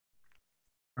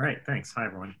 All right, thanks. Hi,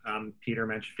 everyone. I'm Peter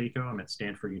Mangiafico. I'm at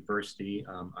Stanford University.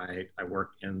 I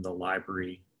work in the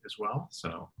library as well,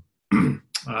 so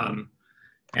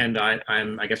and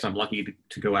I guess I'm lucky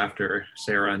to go after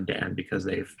Sarah and Dan because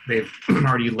they've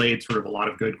already laid sort of a lot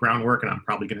of good groundwork, and I'm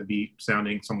probably going to be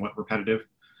sounding somewhat repetitive.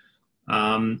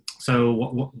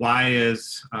 So why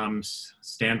is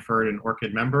Stanford an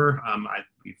ORCID member?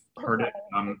 We've heard it.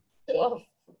 Can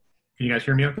you guys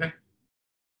hear me okay?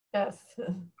 Yes.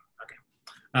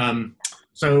 Okay.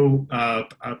 So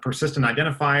persistent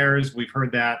identifiers, we've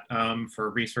heard that for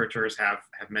researchers have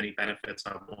many benefits.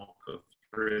 I won't go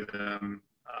through them.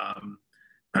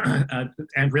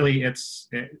 And really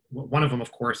one of them,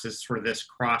 of course, is sort of this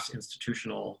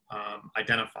cross-institutional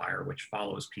identifier, which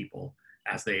follows people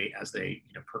as they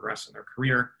progress in their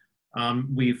career.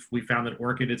 We've found that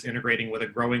ORCID is integrating with a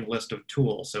growing list of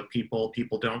tools. So people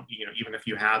don't, even if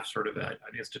you have sort of an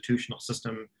institutional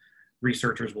system,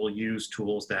 researchers will use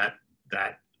tools that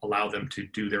allow them to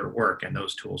do their work, and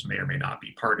those tools may or may not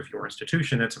be part of your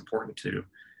institution. It's important to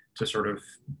sort of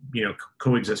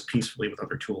coexist peacefully with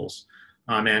other tools.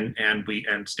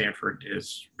 And Stanford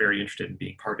is very interested in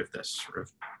being part of this sort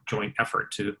of joint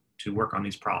effort to work on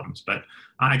these problems. But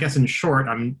I guess in short,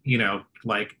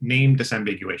 like name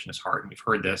disambiguation is hard, and we've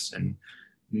heard this, and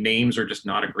names are just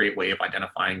not a great way of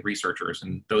identifying researchers.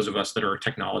 And those of us that are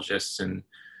technologists and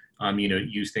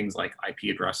use things like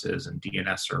IP addresses and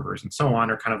DNS servers and so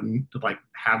on, are kind of like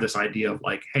have this idea of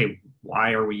like, hey,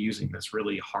 why are we using this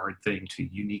really hard thing to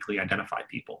uniquely identify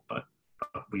people? But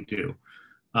we do.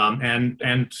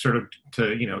 And sort of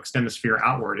to extend the sphere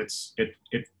outward, it's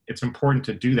important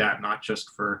to do that, not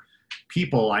just for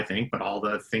people, I think, but all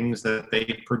the things that they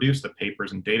produce, the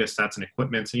papers and data sets and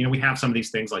equipment. So, we have some of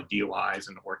these things like DOIs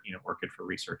and ORCID for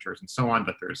researchers and so on,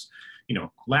 but there's,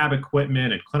 lab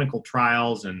equipment and clinical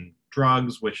trials and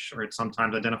drugs, which are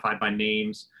sometimes identified by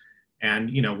names. And,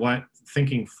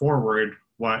 thinking forward,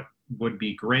 what would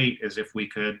be great is if we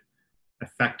could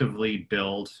effectively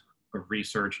build a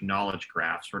research knowledge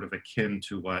graph, sort of akin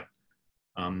to what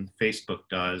Facebook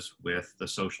does with the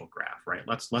social graph, right?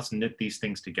 Let's knit these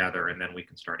things together, and then we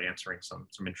can start answering some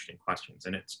interesting questions.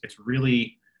 And it's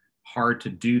really hard to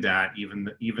do that,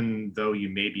 even though you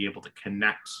may be able to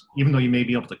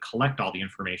collect all the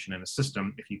information in a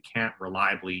system. If you can't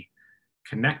reliably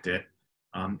connect it,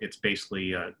 it's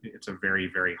basically it's a very,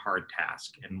 very hard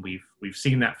task. And we've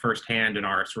seen that firsthand in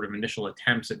our sort of initial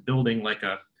attempts at building like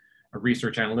a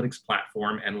research analytics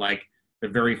platform. And like the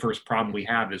very first problem we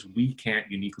have is we can't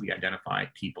uniquely identify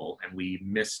people, and we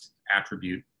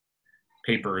misattribute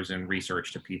papers and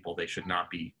research to people they should not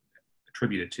be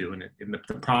attributed to. And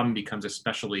the problem becomes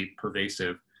especially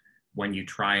pervasive when you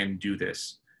try and do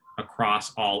this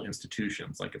across all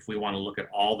institutions. Like if we want to look at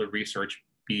all the research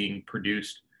being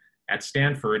produced at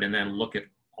Stanford and then look at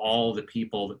all the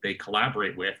people that they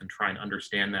collaborate with and try and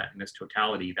understand that in its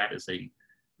totality, that is a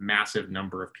massive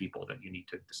number of people that you need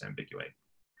to disambiguate.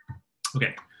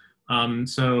 Okay,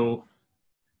 so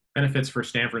benefits for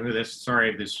Stanford into this.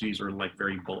 Sorry, these are like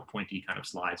very bullet pointy kind of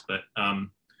slides, but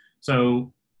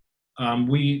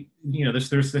we, you know,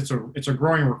 it's a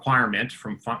growing requirement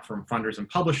from funders and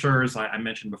publishers. I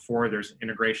mentioned before, there's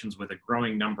integrations with a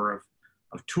growing number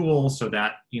of tools so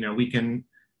that, you know, we can,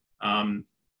 I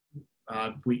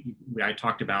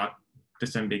talked about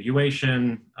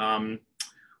disambiguation.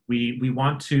 We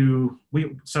want to,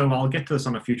 so I'll get to this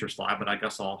on a future slide, but I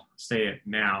guess I'll say it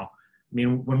now. I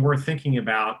mean, when we're thinking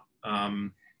about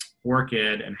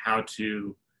ORCID and how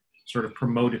to sort of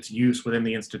promote its use within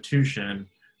the institution,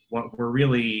 what we're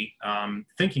really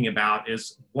thinking about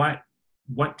is what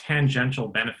tangential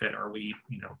benefit are we,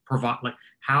 you know, provide, like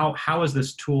how is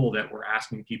this tool that we're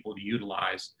asking people to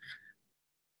utilize,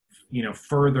 you know,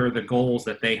 further the goals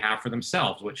that they have for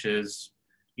themselves, which is,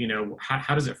 you know,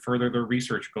 how does it further their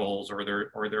research goals or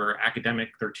their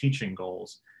academic, their teaching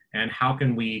goals? And how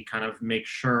can we kind of make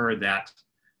sure that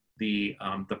the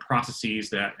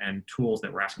processes and tools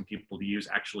that we're asking people to use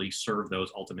actually serve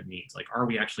those ultimate needs? Like, are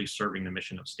we actually serving the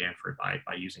mission of Stanford by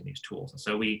using these tools? And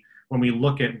so when we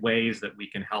look at ways that we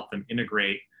can help them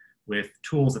integrate with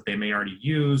tools that they may already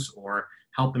use, or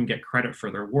help them get credit for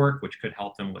their work, which could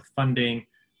help them with funding,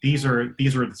 these are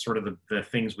sort of the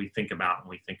things we think about when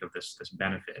we think of this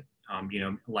benefit. You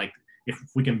know, like if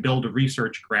we can build a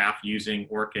research graph using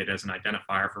ORCID as an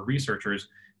identifier for researchers,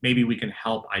 maybe we can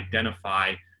help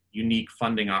identify unique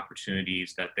funding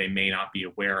opportunities that they may not be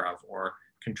aware of, or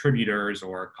contributors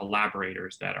or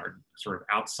collaborators that are sort of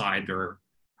outside their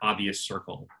obvious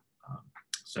circle.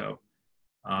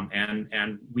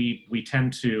 And we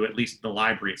tend to, at least the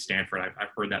library at Stanford, I've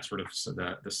heard that sort of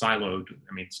the siloed,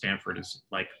 I mean, Stanford is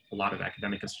like a lot of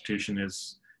academic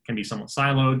institutions can be somewhat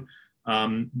siloed,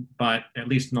 but at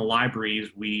least in the libraries,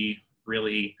 we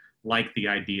really like the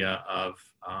idea of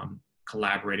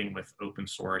collaborating with open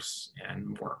source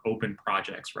and more open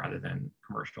projects rather than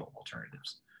commercial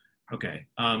alternatives. Okay,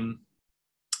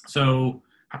 so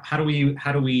how do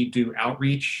we do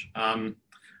outreach?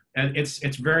 And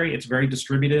it's very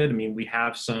distributed. I mean, we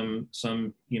have some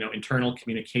you know, internal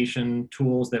communication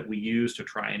tools that we use to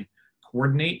try and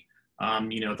coordinate.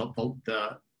 You know,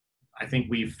 I think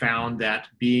we've found that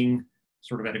being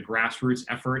sort of at a grassroots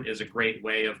effort is a great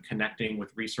way of connecting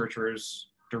with researchers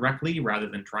directly, rather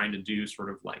than trying to do sort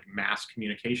of like mass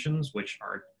communications, which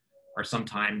are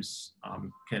sometimes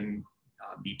can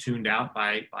be tuned out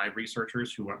by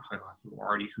researchers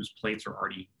whose plates are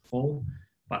already full.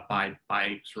 But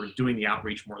by sort of doing the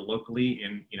outreach more locally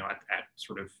in, you know, at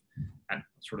sort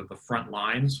of the front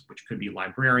lines, which could be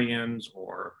librarians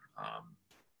or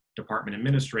department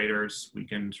administrators, we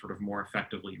can sort of more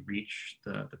effectively reach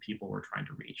the people we're trying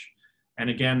to reach. And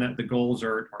again, the goals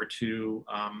are to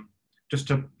just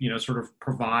to, you know, sort of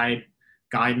provide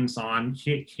guidance on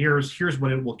here's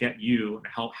what it will get you, and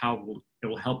how it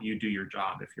will help you do your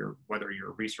job, whether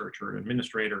you're a researcher or an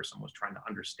administrator or someone's trying to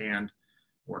understand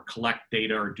or collect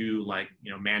data or do, like,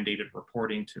 you know, mandated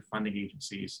reporting to funding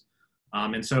agencies.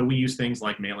 And so we use things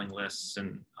like mailing lists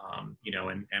and, you know,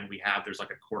 and there's like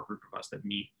a core group of us that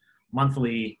meet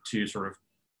monthly to sort of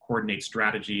coordinate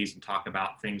strategies and talk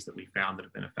about things that we found that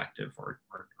have been effective or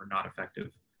not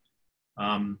effective.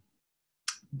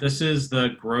 This is the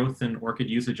growth in ORCID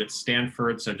usage at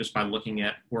Stanford. So just by looking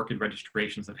at ORCID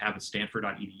registrations that have at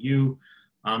stanford.edu,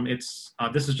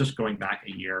 this is just going back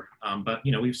a year. But,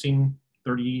 you know, we've seen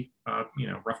you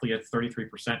know, roughly a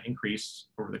 33% increase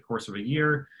over the course of a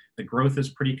year. The growth is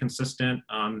pretty consistent.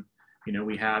 You know,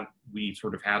 we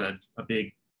sort of had a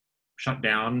big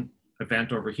shutdown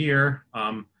event over here,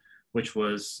 which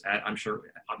was, I'm sure,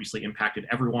 obviously impacted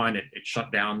everyone. It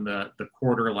shut down the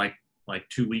quarter like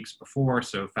 2 weeks before,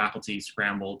 so faculty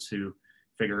scrambled to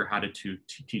figure out how to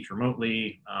teach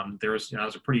remotely. There was, you know, it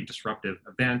was a pretty disruptive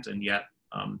event, and yet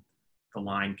the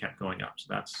line kept going up, so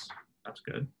that's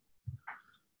good.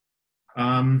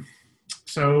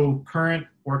 So current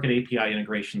ORCID API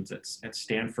integrations at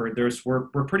Stanford,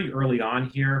 we're pretty early on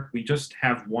here. We just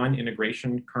have one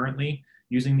integration currently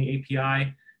using the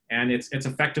API, And it's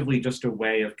effectively just a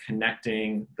way of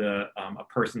connecting a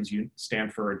person's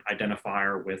Stanford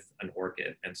identifier with an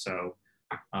ORCID. And so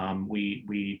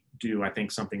we do, I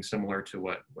think, something similar to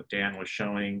what Dan was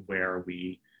showing, where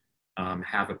we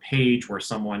have a page where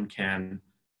someone can,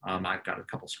 I've got a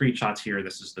couple screenshots here.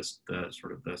 This is the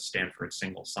sort of the Stanford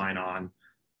single sign-on,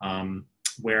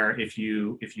 where if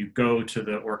you go to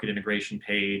the ORCID integration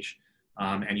page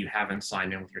and you haven't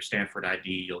signed in with your Stanford ID,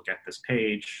 you'll get this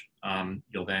page.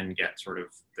 You'll then get sort of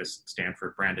this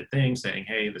Stanford branded thing saying,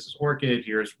 hey, this is ORCID,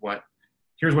 here's what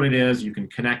it is. You can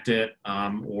connect it,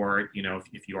 or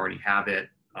if you already have it,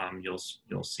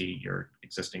 you'll see your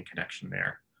existing connection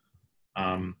there.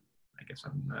 I guess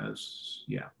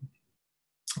yeah.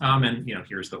 And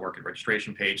here's the ORCID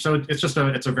registration page. So it's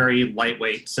a very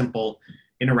lightweight, simple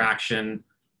interaction.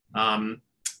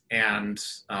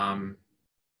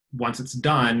 Once it's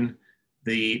done,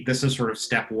 this is sort of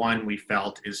step one, we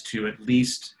felt, is to at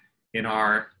least in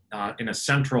a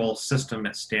central system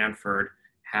at Stanford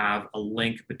have a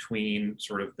link between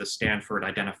sort of the Stanford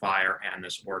identifier and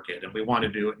this ORCID. And we want to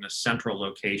do it in a central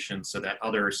location so that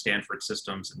other Stanford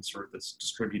systems and sort of this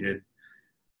distributed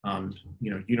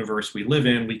universe we live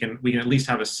in, we can at least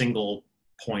have a single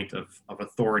point of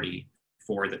authority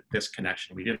for this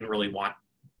connection. We didn't really want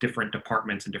different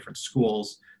departments and different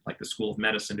schools, like the School of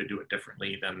Medicine, to do it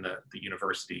differently than the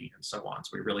university and so on.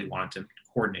 So we really wanted to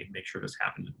coordinate, make sure this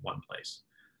happened in one place.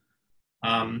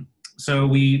 So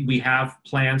we have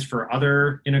plans for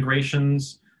other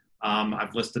integrations.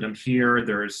 I've listed them here.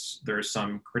 There's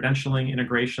some credentialing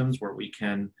integrations where we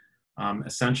can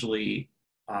essentially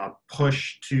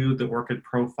push to the ORCID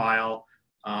profile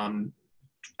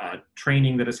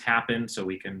training that has happened, so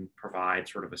we can provide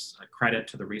sort of a credit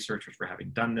to the researchers for having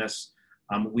done this.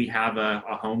 We have a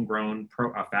homegrown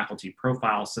faculty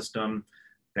profile system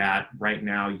that right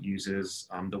now uses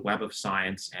the Web of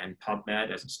Science and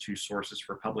PubMed as its two sources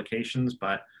for publications,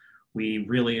 but we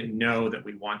really know that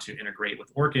we want to integrate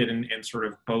with ORCID in sort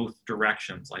of both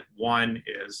directions. Like, one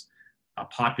is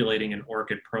populating an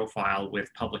ORCID profile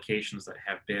with publications that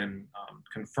have been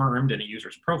confirmed in a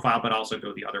user's profile, but also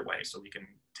go the other way, so we can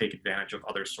take advantage of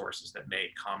other sources that may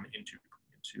come into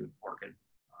ORCID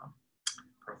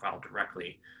profile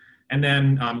directly. And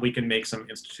then we can make some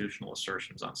institutional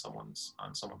assertions on someone's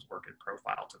ORCID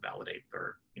profile to validate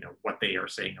their, what they are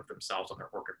saying of themselves on their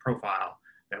ORCID profile,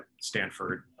 that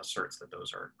Stanford asserts that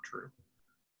those are true.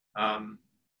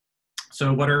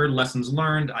 So what are lessons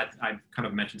learned? I kind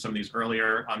of mentioned some of these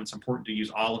earlier. It's important to use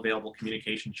all available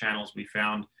communication channels we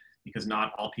found, because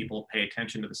not all people pay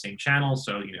attention to the same channels.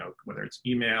 So, whether it's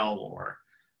email or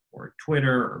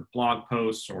Twitter or blog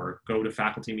posts, or go to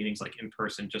faculty meetings like in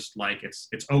person, just like it's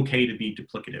okay to be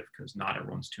duplicative, because not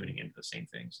everyone's tuning into the same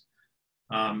things.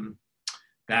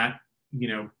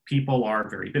 People are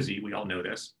very busy. We all know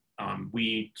this.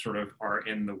 We sort of are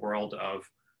in the world of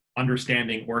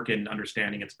understanding ORCID and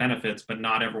understanding its benefits, but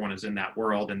not everyone is in that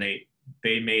world, and they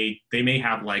may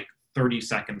have like 30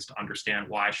 seconds to understand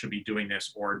why I should be doing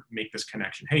this or make this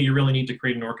connection. Hey, you really need to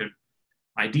create an ORCID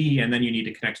ID, and then you need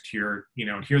to connect to your,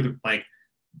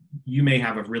 you may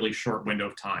have a really short window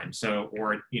of time. So,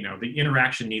 or, the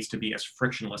interaction needs to be as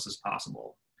frictionless as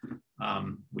possible,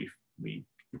 we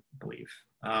believe.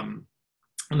 And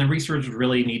the researchers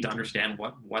really need to understand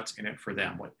what's in it for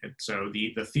them. So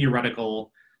the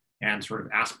theoretical and sort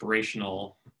of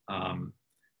aspirational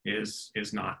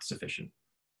is not sufficient.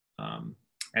 And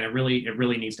it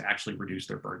really needs to actually reduce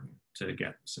their burden to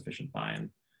get sufficient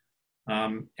buy-in.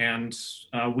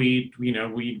 We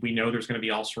know there's going to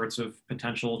be all sorts of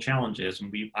potential challenges,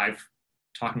 and I've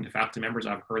talking to faculty members,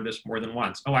 I've heard this more than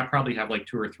once. Oh, I probably have like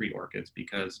 2 or 3 ORCIDs,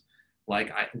 because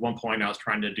at one point I was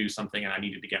trying to do something and I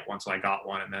needed to get one, so I got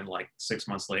one, and then like 6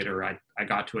 months later I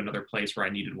got to another place where I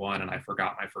needed one and I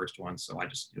forgot my first one, so it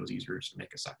was easier just to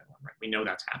make a second one, right? We know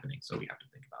that's happening, so we have to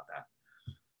think about that.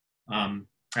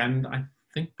 And I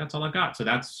think that's all I've got. So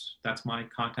that's my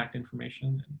contact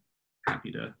information, and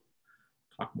happy to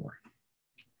talk more.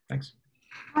 Thanks.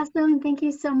 Awesome. Thank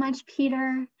you so much,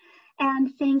 Peter.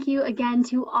 And thank you again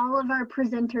to all of our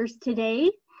presenters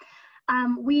today.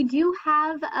 We do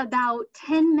have about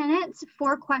 10 minutes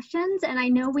for questions, and I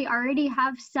know we already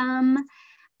have some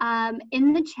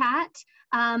in the chat,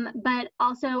 but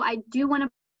also I do want to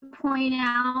point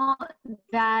out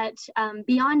that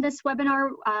beyond this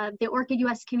webinar, the ORCID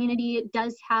US Community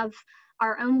does have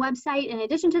our own website in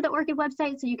addition to the ORCID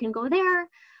website, so you can go there.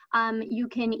 You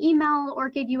can email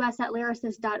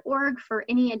orcidus@lyrasis.org for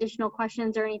any additional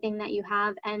questions or anything that you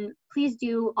have, and please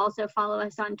do also follow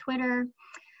us on Twitter.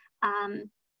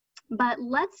 But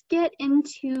let's get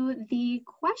into the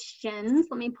questions.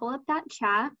 Let me pull up that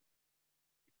chat.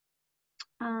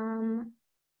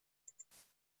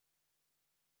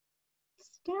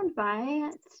 Stand by,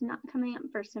 it's not coming up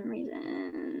for some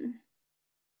reason.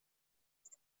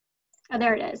 Oh,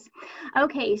 there it is.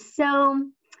 Okay, so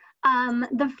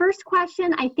the first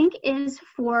question I think is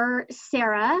for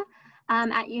Sarah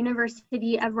at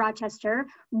University of Rochester.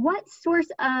 What source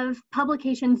of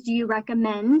publications do you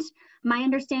recommend? My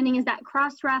understanding is that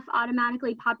Crossref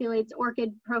automatically populates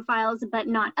ORCID profiles, but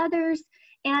not others.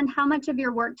 And how much of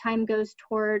your work time goes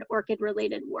toward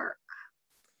ORCID-related work?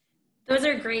 Those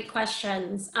are great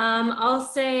questions. I'll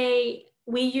say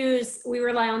we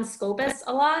rely on Scopus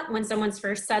a lot when someone's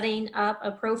first setting up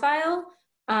a profile.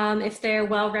 If they're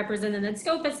well represented in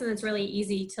Scopus, then it's really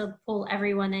easy to pull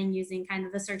everyone in using kind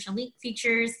of the search and link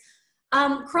features.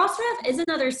 Crossref is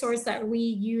another source that we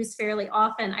use fairly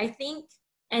often. I think,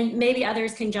 and maybe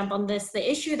others can jump on this,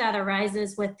 the issue that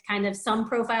arises with kind of some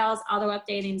profiles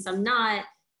auto-updating, some not,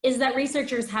 is that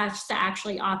researchers have to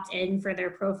actually opt in for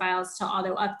their profiles to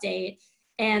auto-update,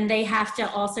 and they have to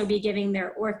also be giving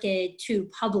their ORCID to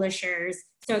publishers.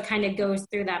 So it kind of goes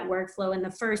through that workflow, and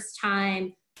the first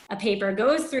time a paper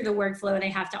goes through the workflow, they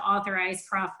have to authorize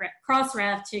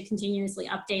Crossref to continuously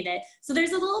update it. So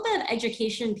there's a little bit of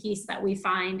education piece that we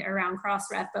find around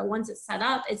Crossref, but once it's set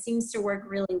up, it seems to work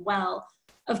really well.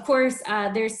 Of course,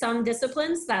 there's some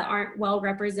disciplines that aren't well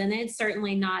represented,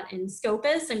 certainly not in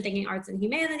Scopus. I'm thinking arts and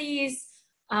humanities.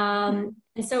 And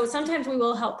so sometimes we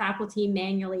will help faculty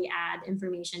manually add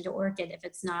information to ORCID if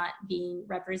it's not being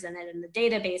represented in the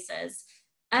databases.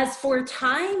 As for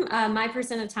time, my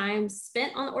percent of time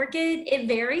spent on ORCID, it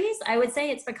varies. I would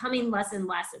say it's becoming less and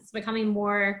less. It's becoming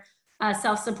more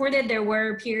self-supported. There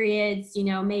were periods,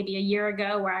 maybe a year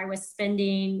ago where I was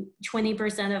spending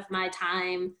 20% of my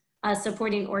time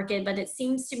supporting ORCID, but it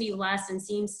seems to be less and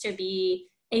seems to be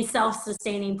a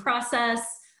self-sustaining process.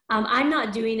 I'm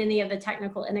not doing any of the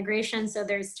technical integration, so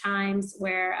there's times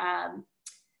where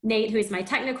Nate, who's my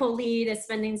technical lead, is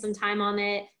spending some time on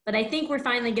it, but I think we're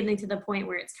finally getting to the point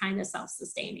where it's kind of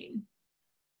self-sustaining.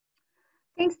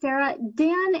 Thanks, Sarah.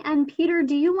 Dan and Peter,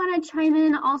 do you want to chime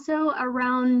in also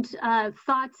around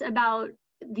thoughts about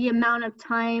the amount of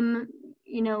time,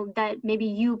 that maybe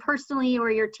you personally or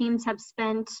your teams have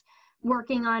spent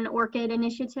working on ORCID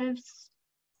initiatives?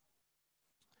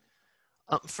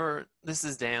 This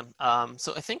is Dan.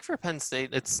 So I think for Penn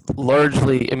State, it's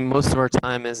largely, most of our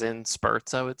time is in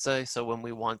spurts, I would say. So when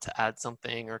we want to add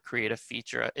something or create a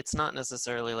feature, it's not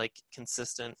necessarily like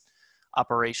consistent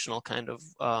operational kind of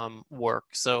work.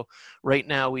 So right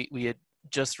now we had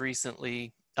just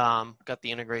recently got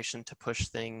the integration to push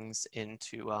things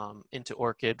into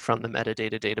ORCID from the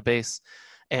metadata database,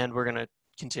 and we're going to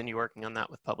continue working on that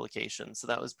with publications. So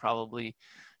that was probably,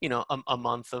 a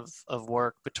month of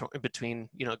work between,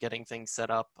 getting things set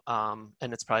up,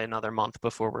 and it's probably another month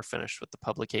before we're finished with the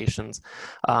publications.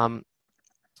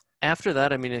 After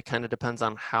that, it kind of depends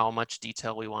on how much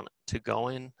detail we want to go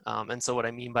in. And so what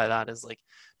I mean by that is, like,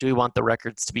 do we want the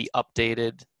records to be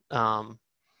updated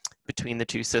between the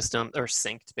two systems, or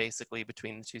synced basically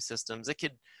between the two systems?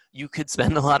 You could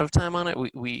spend a lot of time on it.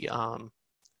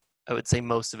 I would say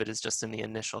most of it is just in the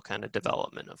initial kind of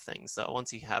development of things. So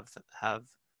once you have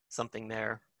something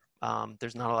there,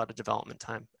 there's not a lot of development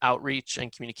time. Outreach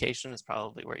and communication is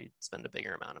probably where you spend a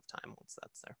bigger amount of time once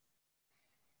that's there.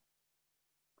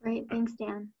 Great, thanks,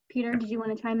 Dan. Peter, did you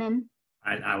want to chime in?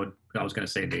 I was going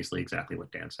to say basically exactly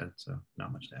what Dan said, so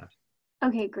not much to add.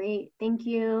 Okay, great, thank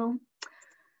you.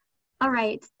 All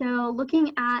right, so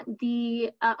looking at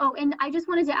the, and I just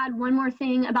wanted to add one more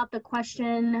thing about the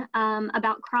question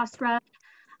about Crossref.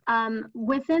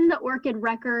 Within the ORCID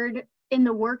record, in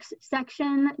the works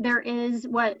section, there is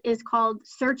what is called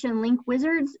search and link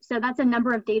wizards. So that's a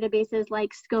number of databases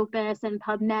like Scopus and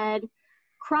PubMed.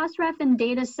 Crossref and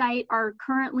DataCite are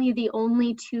currently the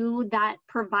only two that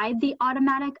provide the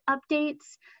automatic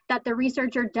updates that the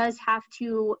researcher does have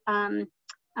to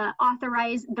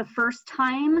authorize the first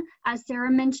time, as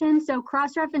Sarah mentioned. So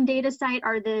Crossref and DataCite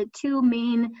are the two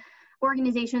main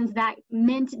organizations that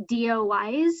mint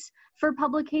DOIs for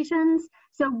publications.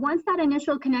 So once that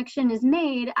initial connection is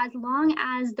made, as long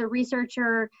as the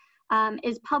researcher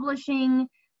is publishing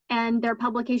and their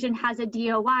publication has a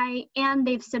DOI and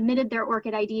they've submitted their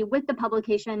ORCID ID with the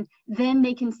publication, then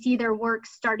they can see their work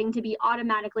starting to be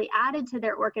automatically added to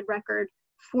their ORCID record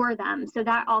for them. So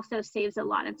that also saves a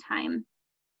lot of time.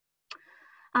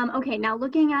 Okay, now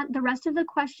looking at the rest of the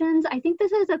questions, I think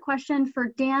this is a question for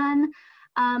Dan.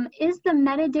 Is the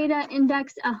metadata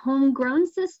index a homegrown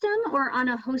system or on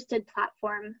a hosted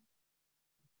platform?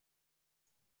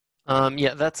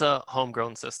 Yeah, that's a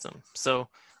homegrown system. So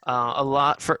a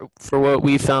lot for what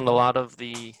we found, a lot of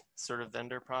the sort of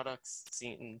vendor products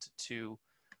seemed to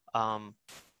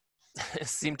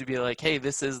seem to be like, hey,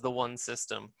 this is the one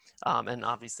system. And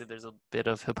obviously there's a bit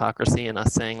of hypocrisy in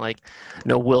us saying like,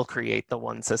 no, we'll create the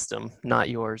one system, not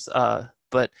yours.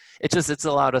 But it's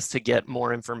allowed us to get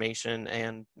more information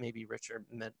and maybe richer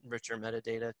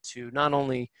metadata to not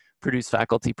only produce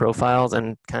faculty profiles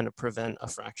and kind of prevent a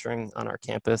fracturing on our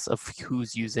campus of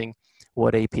who's using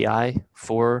what API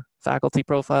for faculty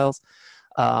profiles,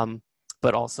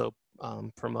 but also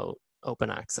promote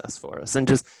open access for us. And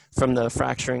just from the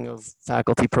fracturing of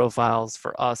faculty profiles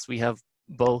for us, we have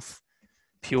both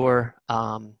pure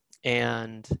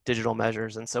and digital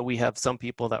measures. And so we have some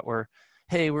people that were,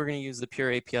 hey, we're going to use the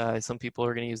pure API. Some people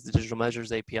are going to use the digital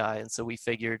measures API. And so we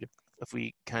figured if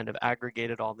we kind of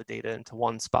aggregated all the data into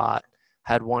one spot,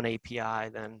 had one API,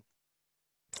 then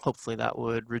hopefully that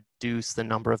would reduce the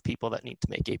number of people that need to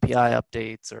make API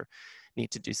updates or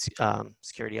need to do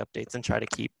security updates and try to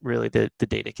keep really the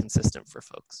data consistent for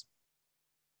folks.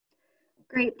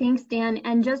 Great, thanks, Dan.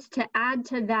 And just to add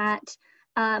to that,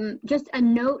 just a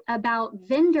note about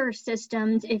vendor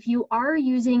systems. If you are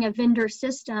using a vendor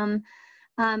system,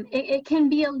 it can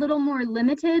be a little more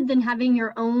limited than having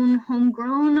your own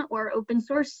homegrown or open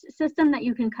source system that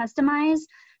you can customize.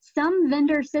 Some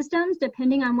vendor systems,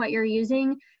 depending on what you're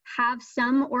using, have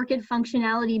some ORCID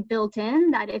functionality built in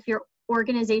that if your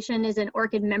organization is an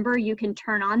ORCID member, you can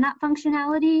turn on that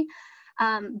functionality.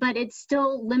 But it's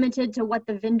still limited to what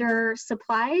the vendor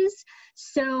supplies.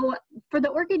 So for the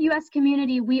ORCID US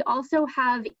community, we also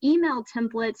have email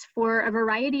templates for a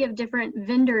variety of different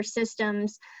vendor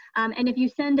systems. And if you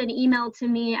send an email to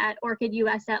me at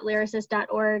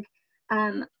orcidus@lyrasis.org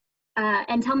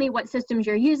and tell me what systems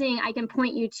you're using, I can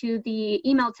point you to the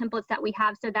email templates that we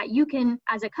have so that you can,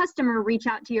 as a customer, reach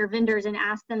out to your vendors and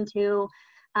ask them to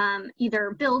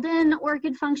either build in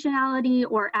ORCID functionality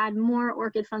or add more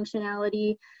ORCID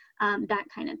functionality, that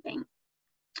kind of thing.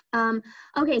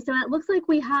 Okay, so it looks like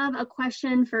we have a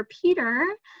question for Peter.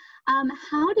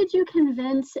 How did you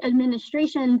convince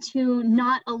administration to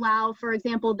not allow, for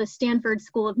example, the Stanford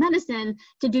School of Medicine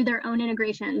to do their own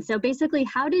integration? So basically,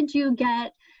 how did you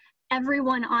get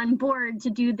everyone on board to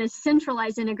do this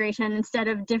centralized integration instead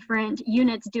of different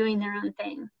units doing their own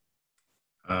thing?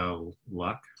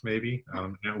 Luck, maybe.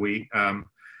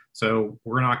 So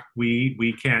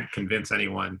we can't convince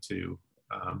anyone to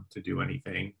do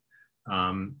anything,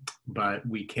 but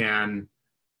we can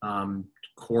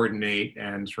coordinate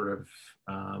and sort of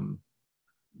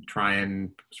try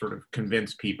and sort of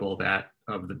convince people that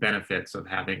of the benefits of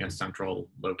having a central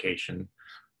location,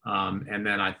 and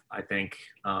then I think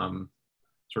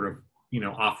sort of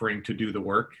offering to do the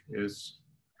work is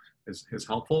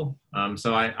helpful.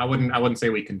 So I wouldn't say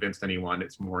we convinced anyone.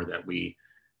 It's more that we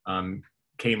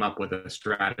came up with a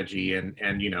strategy and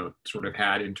sort of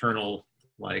had internal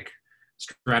like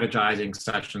strategizing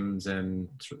sessions and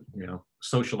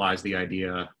socialize the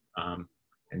idea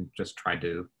and just tried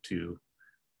to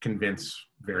convince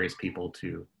various people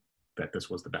that this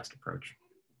was the best approach.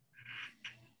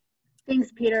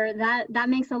 Thanks, Peter. That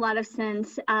makes a lot of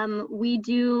sense. We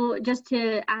do, just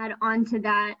to add on to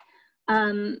that,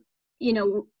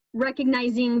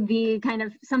 recognizing the kind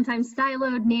of sometimes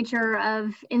siloed nature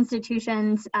of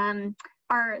institutions,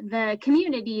 are the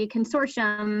community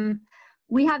consortium.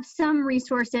 We have some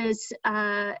resources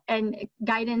and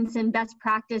guidance and best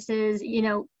practices,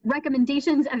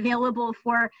 recommendations available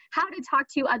for how to talk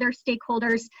to other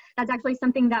stakeholders. That's actually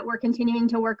something that we're continuing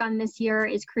to work on this year,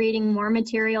 is creating more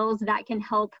materials that can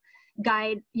help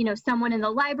guide, someone in the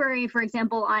library, for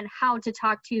example, on how to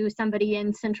talk to somebody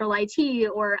in central IT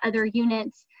or other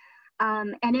units.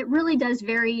 And it really does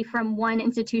vary from one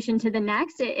institution to the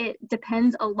next. It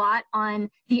depends a lot on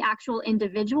the actual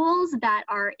individuals that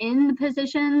are in the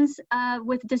positions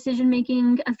with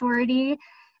decision-making authority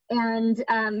and,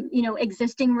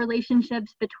 existing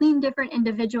relationships between different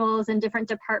individuals and different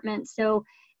departments. So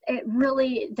it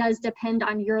really does depend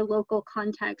on your local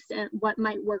context and what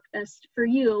might work best for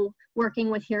you working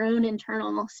with your own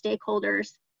internal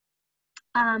stakeholders.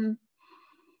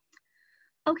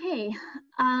 Okay,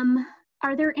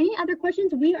 are there any other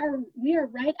questions? We are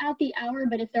right at the hour,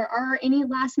 but if there are any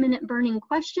last minute burning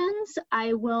questions,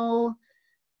 I will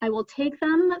take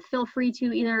them. Feel free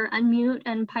to either unmute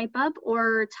and pipe up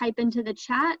or type into the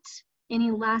chat any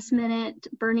last minute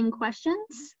burning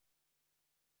questions.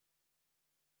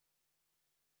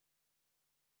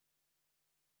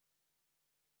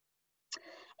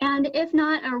 And if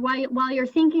not, or while you're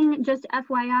thinking, just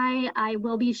FYI, I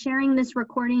will be sharing this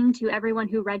recording to everyone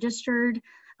who registered,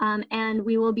 and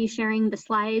we will be sharing the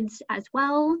slides as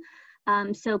well.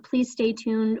 So please stay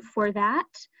tuned for that.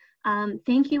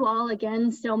 Thank you all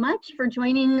again so much for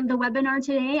joining the webinar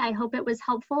today. I hope it was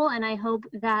helpful, and I hope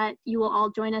that you will all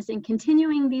join us in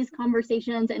continuing these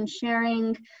conversations and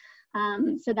sharing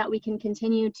so that we can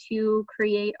continue to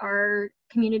create our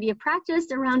community of practice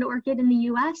around ORCID in the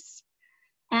US.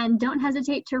 And don't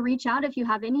hesitate to reach out if you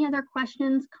have any other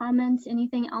questions, comments,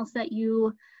 anything else that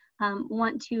you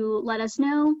want to let us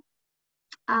know.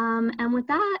 And with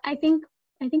that, I think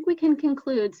we can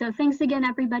conclude. So thanks again,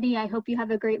 everybody. I hope you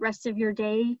have a great rest of your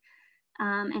day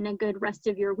and a good rest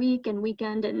of your week and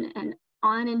weekend and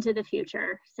on into the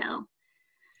future. So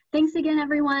thanks again,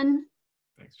 everyone.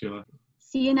 Thanks, Sheila.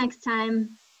 See you next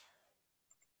time.